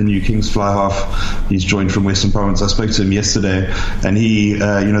the new Kings fly half. He's joined from Western Province. I spoke to him yesterday, and he,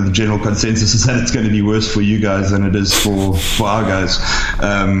 the general consensus is that it's going to be worse for you guys than it is for our guys.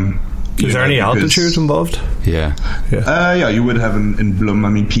 Is there any altitude involved? Yeah. You would have in Bloem. I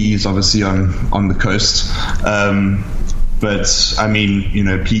mean, PE is obviously on the coast. But I mean,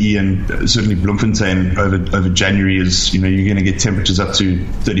 PE and certainly Bloemfontein over January is, you're going to get temperatures up to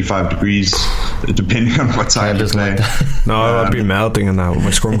 35 degrees, depending on what time you play. No, I'd be melting in that with my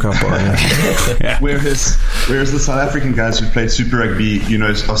scrum cap on. Yeah. Whereas the South African guys who played Super Rugby,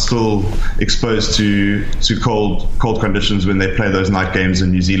 are still exposed to cold conditions when they play those night games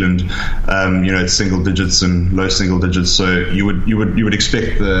in New Zealand. It's single digits and low single digits. So you would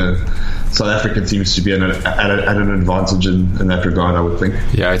expect the South African teams to be at an advantage in that regard, I would think.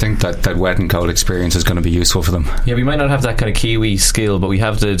 Yeah, I think that wet and cold experience is going to be useful for them. Yeah, we might not have that kind of Kiwi skill, but we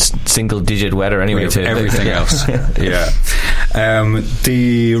have the single-digit weather anyway. To everything else. Yeah.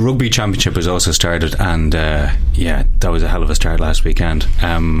 The Rugby Championship was also started, and that was a hell of a start last weekend.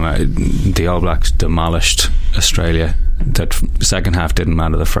 The All Blacks demolished Australia. That second half didn't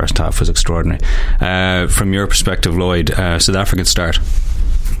matter. The first half was extraordinary. From your perspective, Lloyd, South African start.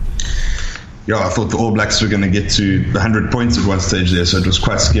 Yeah, I thought the All Blacks were going to get to 100 points at one stage there, so it was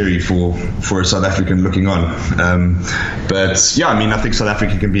quite scary for a South African looking on. But yeah, I mean, I think South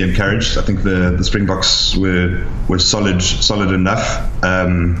Africa can be encouraged. I think the Springboks were solid enough,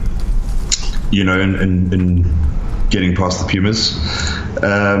 in getting past the Pumas.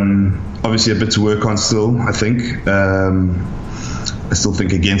 Obviously, a bit to work on still, I think. I still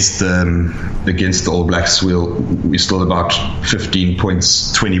think against the All Blacks we're still about 15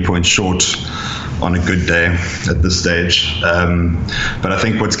 points, 20 points short on a good day at this stage. But I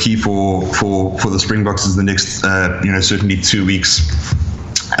think what's key for the Springboks is the next certainly 2 weeks.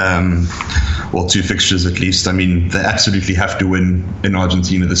 Well, 2 fixtures at least. I mean, they absolutely have to win in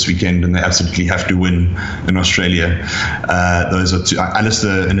Argentina this weekend, and they absolutely have to win in Australia. Those are two.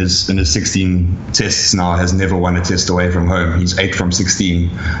 Alistair in his 16 tests now has never won a test away from home. He's 8 from 16,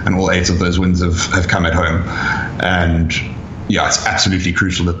 and all 8 of those wins have come at home. And yeah, it's absolutely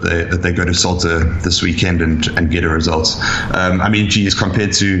crucial that they go to Salta this weekend and get a result. I mean, geez,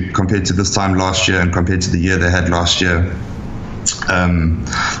 compared to this time last year and compared to the year they had last year,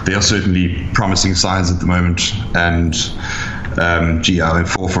 there are certainly promising signs at the moment. And I went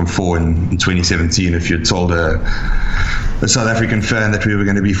 4 from 4 in 2017. If you'd told a South African fan that we were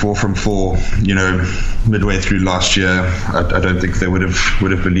going to be 4 from 4, midway through last year, I don't think they would have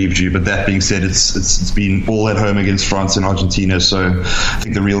believed you. But that being said, it's been all at home against France and Argentina. So I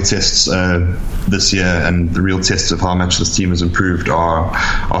think the real tests this year and the real tests of how much this team has improved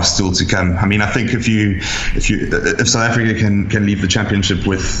are still to come. I mean, I think if South Africa can leave the championship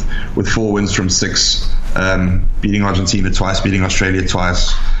with 4 wins from 6, beating Argentina twice, beating Australia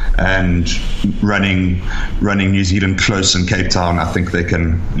twice, and running New Zealand close in Cape Town, I think they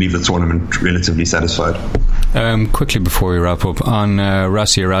can leave the tournament relatively satisfied. Quickly before we wrap up, on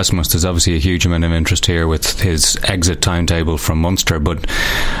Rassie Erasmus, there's obviously a huge amount of interest here with his exit timetable from Munster, but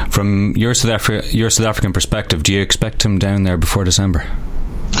from your South African perspective, do you expect him down there before December?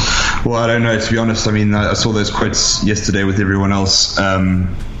 Well, I don't know, to be honest. I mean, I saw those quotes yesterday with everyone else.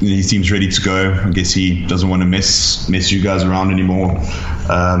 He seems ready to go. I guess he doesn't want to mess you guys around anymore.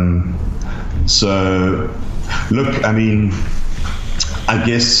 So, look, I mean, I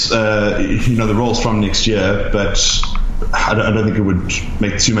guess, the role's from next year, but I don't think it would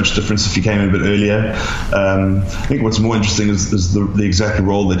make too much difference if he came a bit earlier. I think what's more interesting is the exact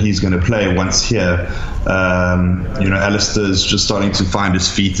role that he's going to play once here. Alistair's just starting to find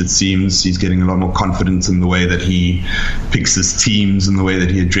his feet, it seems. He's getting a lot more confidence in the way that he picks his teams and the way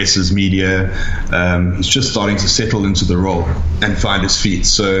that he addresses media. He's just starting to settle into the role and find his feet.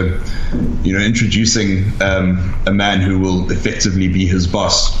 So, introducing a man who will effectively be his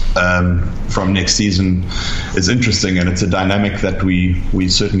boss from next season is interesting, and it's a dynamic that we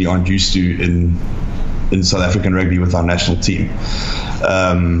certainly aren't used to in South African rugby with our national team.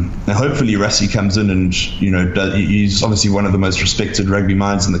 And hopefully Rassie comes in and he's obviously one of the most respected rugby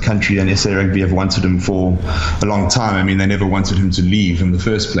minds in the country, and SA Rugby have wanted him for a long time. I mean, they never wanted him to leave in the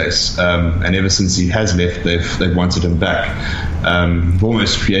first place, and ever since he has left, they've wanted him back.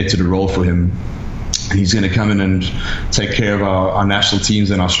 Almost created a role for him. He's going to come in and take care of our national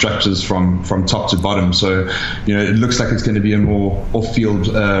teams and our structures from top to bottom. So, it looks like it's going to be a more off-field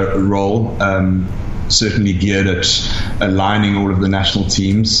role, certainly geared at aligning all of the national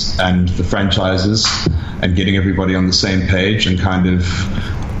teams and the franchises and getting everybody on the same page and kind of,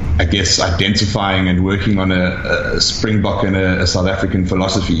 I guess, identifying and working on a Springbok and a South African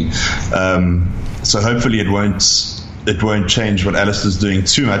philosophy. So hopefully it won't it won't change what Alistair's doing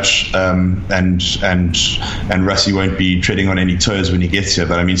too much, and Rassie won't be treading on any toes when he gets here.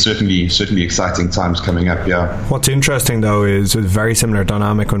 But I mean, certainly exciting times coming up. Yeah. What's interesting though is a very similar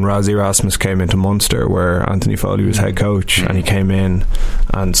dynamic when Rassie Erasmus came into Munster, where Anthony Foley was head coach, and he came in,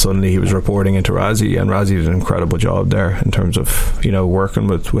 and suddenly he was reporting into Rassie, and Rassie did an incredible job there in terms of working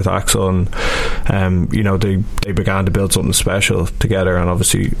with Axel, and they began to build something special together. And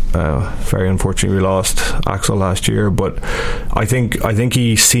obviously, very unfortunately, we lost Axel last year. But I think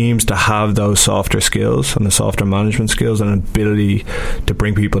he seems to have those softer skills and the softer management skills and ability to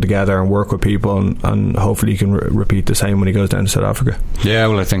bring people together and work with people, and hopefully he can repeat the same when he goes down to South Africa. Yeah,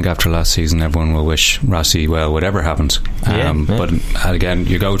 well, I think after last season everyone will wish Rassie well, whatever happens. But again,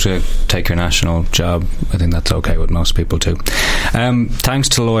 you go to take your national job, I think that's okay with most people too. Thanks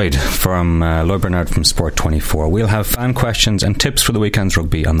to Lloyd Bernard from Sport24. We'll have fan questions and tips for the weekend's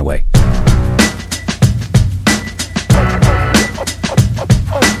rugby on the way.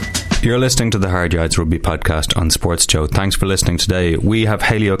 You're listening to the Hard Yards Rugby podcast on Sports Joe. Thanks for listening today. We have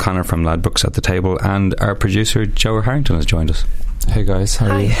Hayley O'Connor from Ladbrokes at the table, and our producer Joe Harrington has joined us. Hey guys, how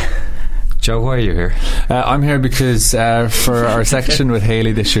are you? Joe, why are you here? I'm here because for our section with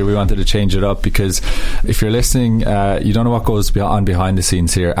Hayley this year, we wanted to change it up, because if you're listening, you don't know what goes on behind the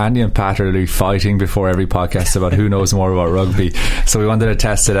scenes here. Andy and Pat are really fighting before every podcast about who knows more about rugby. So we wanted to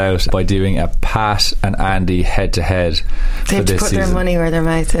test it out by doing a Pat and Andy head-to-head. They have to put their money where their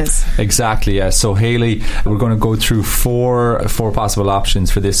mouth is. Exactly, yeah. So Hayley, we're going to go through four possible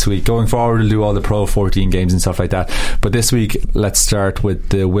options for this week. Going forward, we'll do all the Pro14 games and stuff like that. But this week, let's start with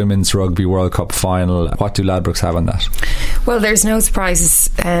the Women's Rugby World Cup final. What do Ladbrokes have on that? Well, there's no surprises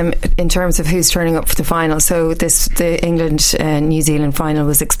in terms of who's turning up for the final. So the England New Zealand final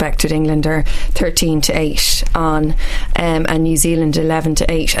was expected. England are 13-8 on, and New Zealand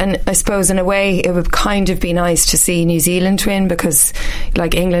 11-8. And I suppose in a way it would kind of be nice to see New Zealand win, because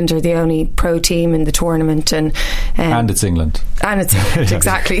like England are the only pro team in the tournament, and it's England. And it's England,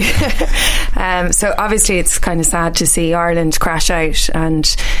 exactly. So obviously it's kind of sad to see Ireland crash out,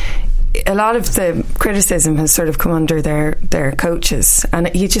 and a lot of the criticism has sort of come under their coaches, and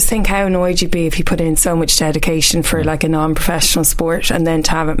you just think how annoyed you'd be if you put in so much dedication for like a non-professional sport, and then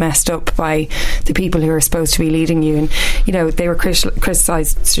to have it messed up by the people who are supposed to be leading you. And they were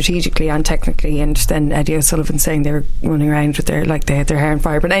criticised strategically and technically, and then Eddie O'Sullivan saying they were running around with their hair on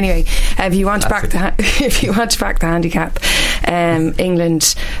fire. But anyway, if you want to back the handicap,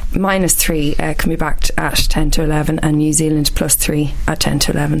 England -3 can be backed at 10-11, and New Zealand +3 at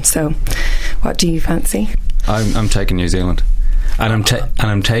 10-11. So what do you fancy? I'm taking New Zealand, and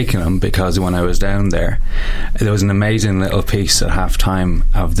I'm taking them because when I was down there was an amazing little piece at half time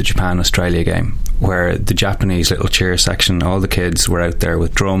of the Japan-Australia game, where the Japanese little cheer section, all the kids were out there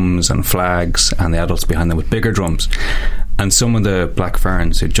with drums and flags, and the adults behind them with bigger drums. And some of the Black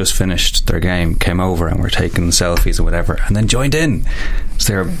Ferns who'd just finished their game came over and were taking selfies or whatever, and then joined in.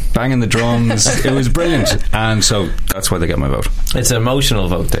 So they were banging the drums. It was brilliant, and so that's why they get my vote. It's an emotional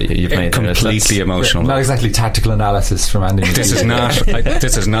vote that you've made. Completely emotional. Not exactly tactical analysis from Andy. This is not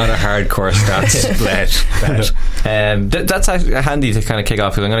a hardcore stats bet. That's handy to kind of kick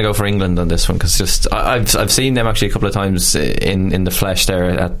off, because I'm going to go for England on this one, because I've seen them actually a couple of times in the flesh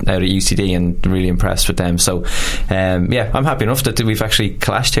there out at UCD, and really impressed with them. So I'm happy enough that we've actually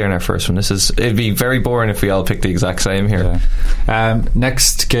clashed here in our first one. It'd be very boring if we all picked the exact same here. Yeah.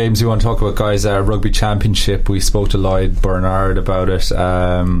 Next games we want to talk about, guys, Rugby Championship. We spoke to Lloyd Bernard about it.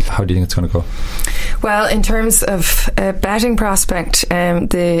 How do you think it's going to go? Well, in terms of betting prospect,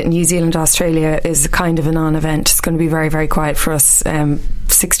 the New Zealand Australia is kind of a non-event. It's going to be very, very quiet for us.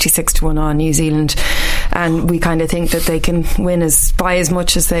 66-1 on New Zealand, and we kind of think that they can win by as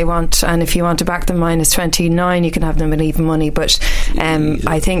much as they want. And if you want to back them -29, you can have them at even money. But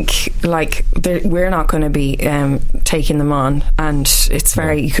I think we're not going to be taking them on, and it's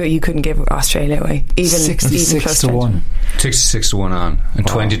very you couldn't give Australia away even 66-1. 66-1 on, and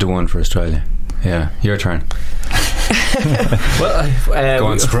 20-1 for Australia. Yeah, your turn. Go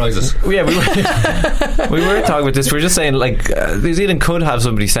on, surprise us. Yeah, we were talking about this. We were just saying, New Zealand could have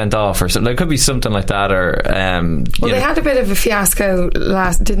somebody sent off, or something. There could be something like that, or they had a bit of a fiasco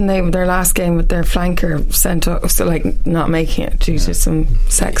didn't they? With their last game with their flanker sent off, so not making it due to some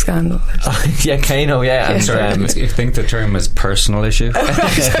sex scandal. Yeah, Kano. Yeah, you think the term is personal issue?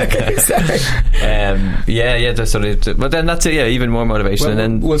 Exactly. Sorry. But then that's it. Yeah, even more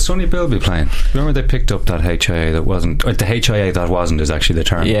motivation. Will Sonny Bill be playing? Remember they picked up that HIA that wasn't. The HIA that wasn't is actually the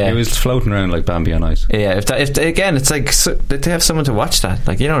term. Yeah. He was floating around like Bambi on ice. Yeah, again, it's like they have someone to watch that.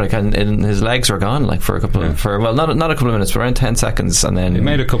 Like, you know, like, and his legs were gone like for a couple of, not a couple of minutes, but around 10 seconds, and then he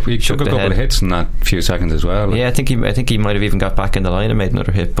made a couple. He took a couple of hits in that few seconds as well. Like. Yeah, I think he might have even got back in the line and made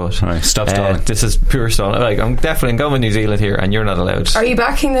another hit. But right, stop stalling. This is pure stalling. Like, I'm definitely going with New Zealand here, and you're not allowed. Are you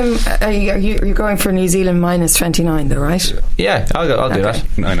backing them? You're going for New Zealand minus 29 though, right? Yeah, I'll do that.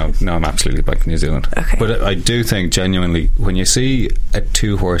 I know. No, I'm absolutely backing New Zealand. Okay. But I do think genuinely, when you see a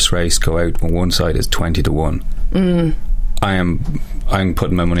 2-horse race go out when one side is 20-1, I'm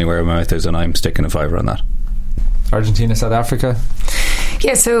putting my money where my mouth is, and I'm sticking a $5 on that. Argentina, South Africa.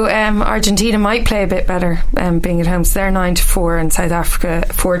 Yeah, so Argentina might play a bit better being at home. So they're 9-4 and South Africa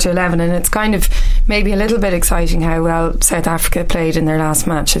 4-11, and it's kind of maybe a little bit exciting how well South Africa played in their last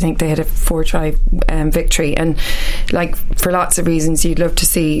match. I think they had a 4-try victory, and like for lots of reasons, you'd love to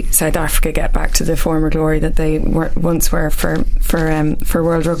see South Africa get back to the former glory that they once were for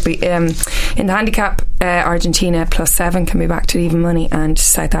World Rugby. In the handicap, Argentina +7 can be backed at even money, and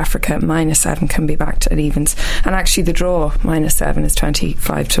South Africa -7 can be backed at evens. And actually, the draw -7 is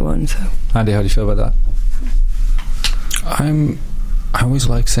 25-1. So, Andy, how do you feel about that? I always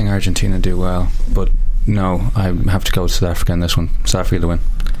like seeing Argentina do well, but no, I have to go with South Africa in this one. South Africa to win.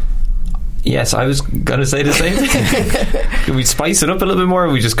 Yes, I was going to say the same thing. Can we spice it up a little bit more, or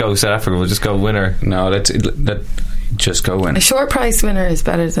we just go South Africa? We'll just go winner. No, let's just go win. A short price winner is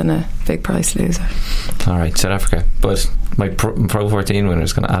better than a big price loser. Alright, South Africa. But my Pro 14 winner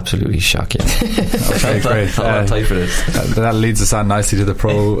is going to absolutely shock you. Okay, great. I'll type for this. That leads us on nicely to the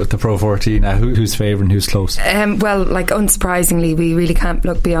Pro 14. Who's favouring, who's close? Well, like unsurprisingly, we really can't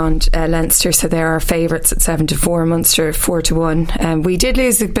look beyond Leinster, so they're our favourites at 7-4, Munster 4-1. We did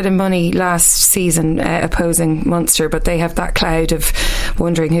lose a bit of money last season opposing Munster, but they have that cloud of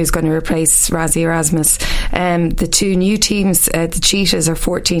wondering who's going to replace Rassie Erasmus. The two new teams, the Cheetahs are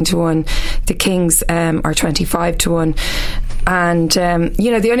 14-1, the Kings are 25-1. And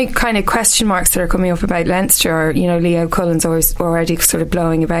the only kind of question marks that are coming up about Leinster are, Leo Cullen's already sort of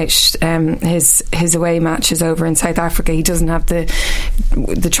blowing about his away matches over in South Africa. He doesn't have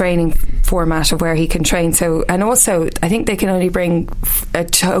the training format of where he can train. So, and also I think they can only bring a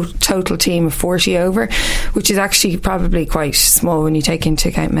total team of 40 over, which is actually probably quite small when you take into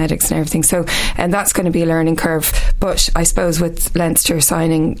account medics and everything. So, and that's going to be a learning curve. But I suppose with Leinster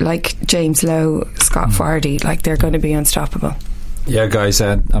signing like James Lowe, Scott Fardy, like they're going to be unstoppable. Yeah, guys,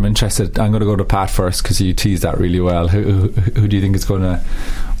 I'm interested. I'm going to go to Pat first because you teased that really well. Who do you think is going to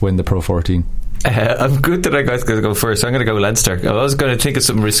win the Pro 14? I'm good that I guys going to go first. I'm going to go Leinster. I was going to think of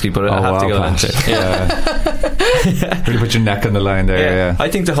something risky, but I have to go Leinster. Yeah. Really put your neck on the line there. Yeah. I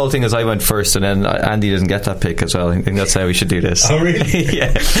think the whole thing is I went first, and then Andy doesn't get that pick as well. I think that's how we should do this. Oh, really?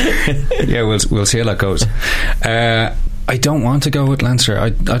 Yeah. Yeah, we'll see how that goes. I don't want to go with Leinster. I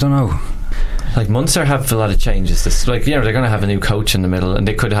don't know. Like Munster have a lot of changes. They're going to have a new coach in the middle, and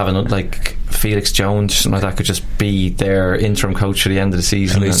they could have like Felix Jones, something like that, could just be their interim coach for the end of the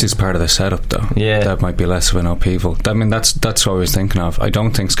season. At least he's part of the setup, though. Yeah, that might be less of an upheaval. I mean, that's what I was thinking of. I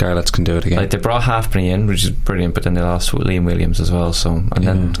don't think Scarlets can do it again. Like they brought Halfpenny in, which is brilliant, but then they lost Liam Williams as well. So,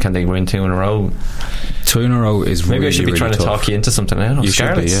 then can they win 2 in a row? 2 in a row is maybe really, I should be really trying tough. to talk you into something. I don't know. You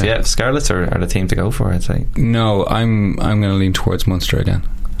Scarlets, should be, yeah. Scarlets are the team to go for, I'd say. No, I'm going to lean towards Munster again.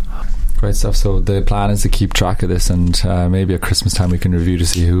 Great stuff. So the plan is to keep track of this, and maybe at Christmas time we can review to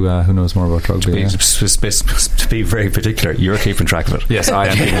see who knows more about rugby. To be very particular, you're keeping track of it. Yes, I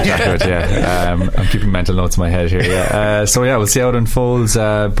am keeping track of it. Yeah, I'm keeping mental notes in my head here. Yeah. So we'll see how it unfolds.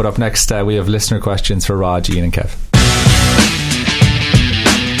 But up next, we have listener questions for ROG, Ian, and Kev.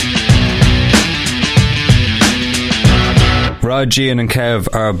 ROG, Ian and Kev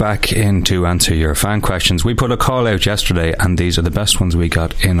are back in to answer your fan questions. We put a call out yesterday, and these are the best ones we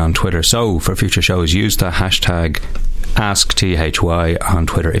got in on Twitter. So for future shows, use the hashtag AskTHY on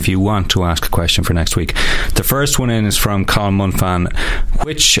Twitter if you want to ask a question for next week. The first one in is from Colin Munfan.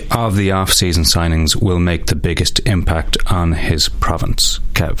 Which of the off-season signings will make the biggest impact on his province?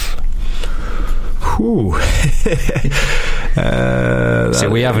 Kev. So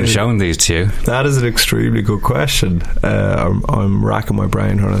we haven't shown these to you. That is an extremely good question. I'm racking my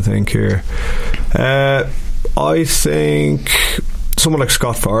brain trying to think here. I think someone like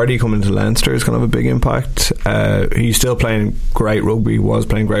Scott Fardy coming to Leinster is going to have a big impact. He's still playing great rugby, was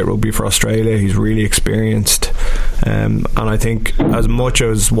playing great rugby for Australia. He's really experienced. And I think as much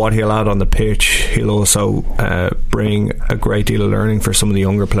as what he'll add on the pitch, he'll also bring a great deal of learning for some of the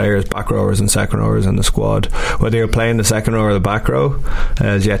younger players, back rowers and second rowers in the squad. Whether he'll play in the second row or the back row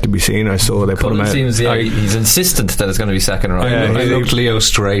is yet to be seen. I saw they put him out. He's insistent that it's going to be second row. I looked Leo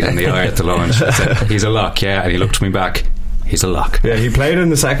straight in the eye at the launch. I said, he's a lock, yeah, and he looked me back. He's a lock. Yeah, he played in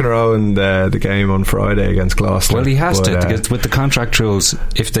the second row in the game on Friday against Gloucester. Well, he has to, because with the contract rules,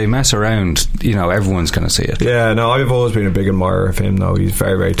 if they mess around, everyone's going to see it. Yeah, no, I've always been a big admirer of him, though. He's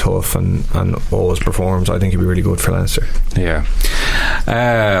very, very tough and always performs. I think he'd be really good for Leinster. Yeah.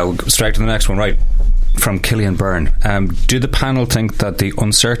 We'll go straight to the next one, right? From Killian Byrne. Do the panel think that the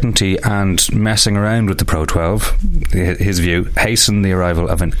uncertainty and messing around with the Pro 12, his view, hasten the arrival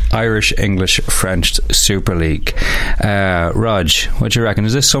of an Irish, English, French Super League? Rog, what do you reckon?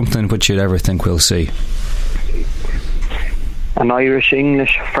 Is this something which you'd ever think we'll see? An Irish,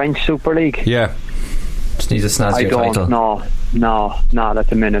 English, French Super League? Yeah. Just needs a snazzier title. No, not at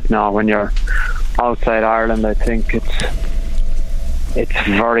the minute. No, when you're outside Ireland, I think it's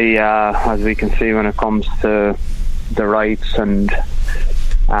very, as we can see when it comes to the rights and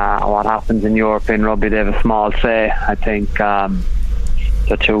what happens in European rugby, they have a small say. I think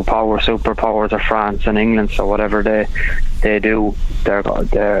the two superpowers are France and England, so whatever they do, they'll have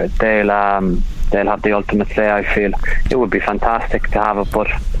the ultimate say. I feel it would be fantastic to have it, but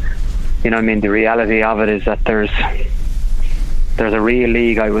the reality of it is that there's a real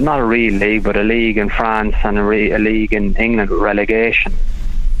league, not a real league, but a league in France and a league in England with relegation.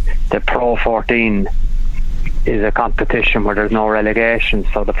 The Pro14 is a competition where there's no relegation,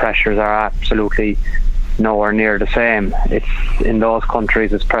 so the pressures are absolutely nowhere near the same. It's in those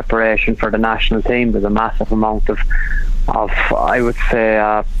countries, it's preparation for the national team. There's a massive amount of I would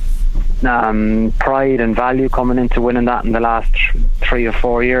say pride and value coming into winning that in the last 3 or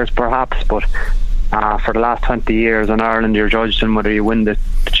 4 years perhaps, but for the last 20 years in Ireland, you're judged on whether you win the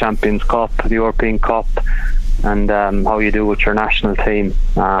Champions Cup, the European Cup, and how you do with your national team.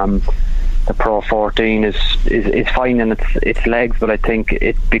 The Pro14 is finding its legs, but I think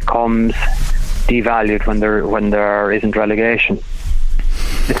it becomes devalued when there isn't relegation.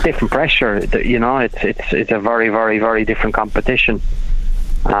 It's different pressure, it's a very, very, very different competition.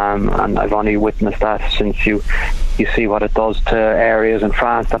 And I've only witnessed that since you see what it does to areas in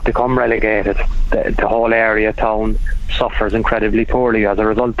France that become relegated. The whole area town suffers incredibly poorly as a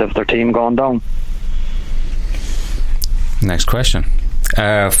result of their team going down. Next question.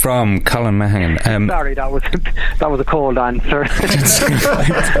 From Colin Mehan. Sorry, that was a cold answer.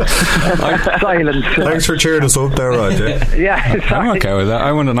 Silence. Thanks for cheering us up there, Rod. Yeah, I'm okay with that.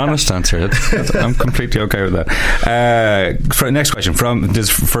 I want an honest answer. I'm completely okay with that. For next question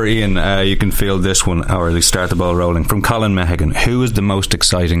for Ian. You can field this one, or at least start the ball rolling. From Colin Mehan. Who is the most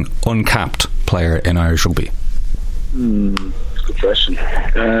exciting uncapped player in Irish rugby? Good question.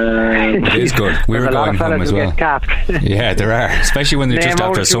 It is good. We were going home as well. Yeah, there are, especially when they're just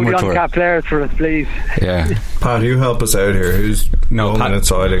after a summer tour. Uncapped players for us, please. Yeah. Pat, you help us out here. Who's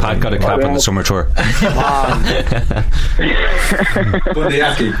Pat got a cap on the summer tour.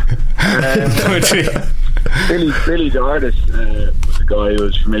 Billy Dardis was a guy who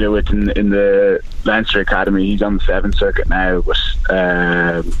was familiar with in the Leinster Academy. He's on the 7th circuit now, but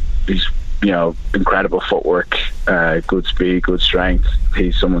he's incredible footwork, good speed, good strength.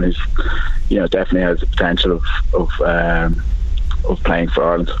 He's someone who's definitely has the potential of playing for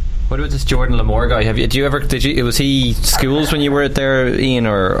Ireland. What about this Jordan Lamore guy? Was he schools when you were there, Ian,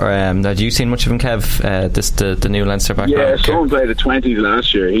 or had you seen much of him, Kev? The new Leinster background. Yeah, someone played the 20s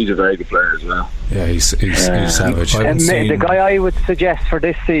last year. He's a very good player as well. Yeah, he's savage. The guy I would suggest for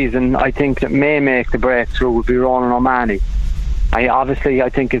this season, I think that may make the breakthrough, would be Ronan O'Mahony. I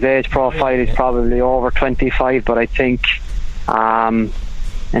think his age profile is probably over 25, but I think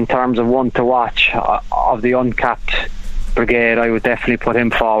in terms of one to watch of the uncapped brigade, I would definitely put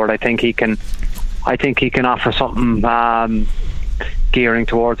him forward. I think he can offer something gearing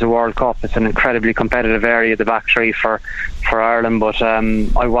towards the World Cup. It's an incredibly competitive area, the back three for Ireland, but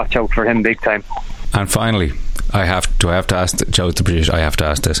I watch out for him big time. And finally, I have to ask Joe, the producer, I have to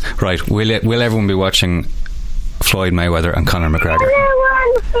ask this. Right, will everyone be watching Floyd Mayweather and Conor McGregor?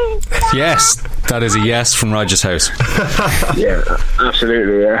 Yes, that is a yes from Roger's house. Yeah,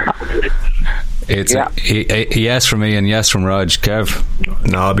 absolutely. Yeah. It's a yes from me and yes from Rog. Kev?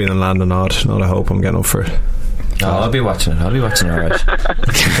 No, I'll be in London. Not a hope I'm getting up for it. No, I'll be watching it, Rog.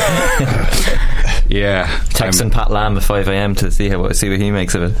 Yeah, texting Pat Lamb at 5 a.m. to see what he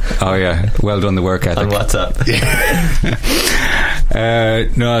makes of it. Oh yeah, well done, the work ethic on WhatsApp.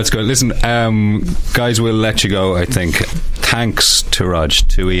 No, that's good. Listen, guys, we'll let you go, I think. Thanks to Rog,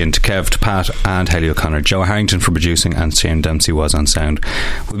 to Ian, to Kev, to Pat and Haley O'Connor, Joe Harrington for producing, and Shane Dempsey was on sound.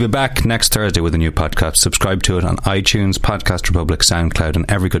 We'll be back next Thursday with a new podcast. Subscribe to it on iTunes, Podcast Republic, SoundCloud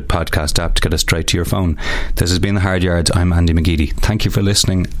and every good podcast app to get us straight to your phone. This has been The Hard Yards. I'm Andy McGeady. Thank you for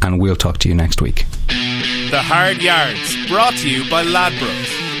listening, and we'll talk to you next week. The Hard Yards, brought to you by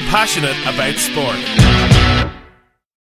Ladbrokes, passionate about sport.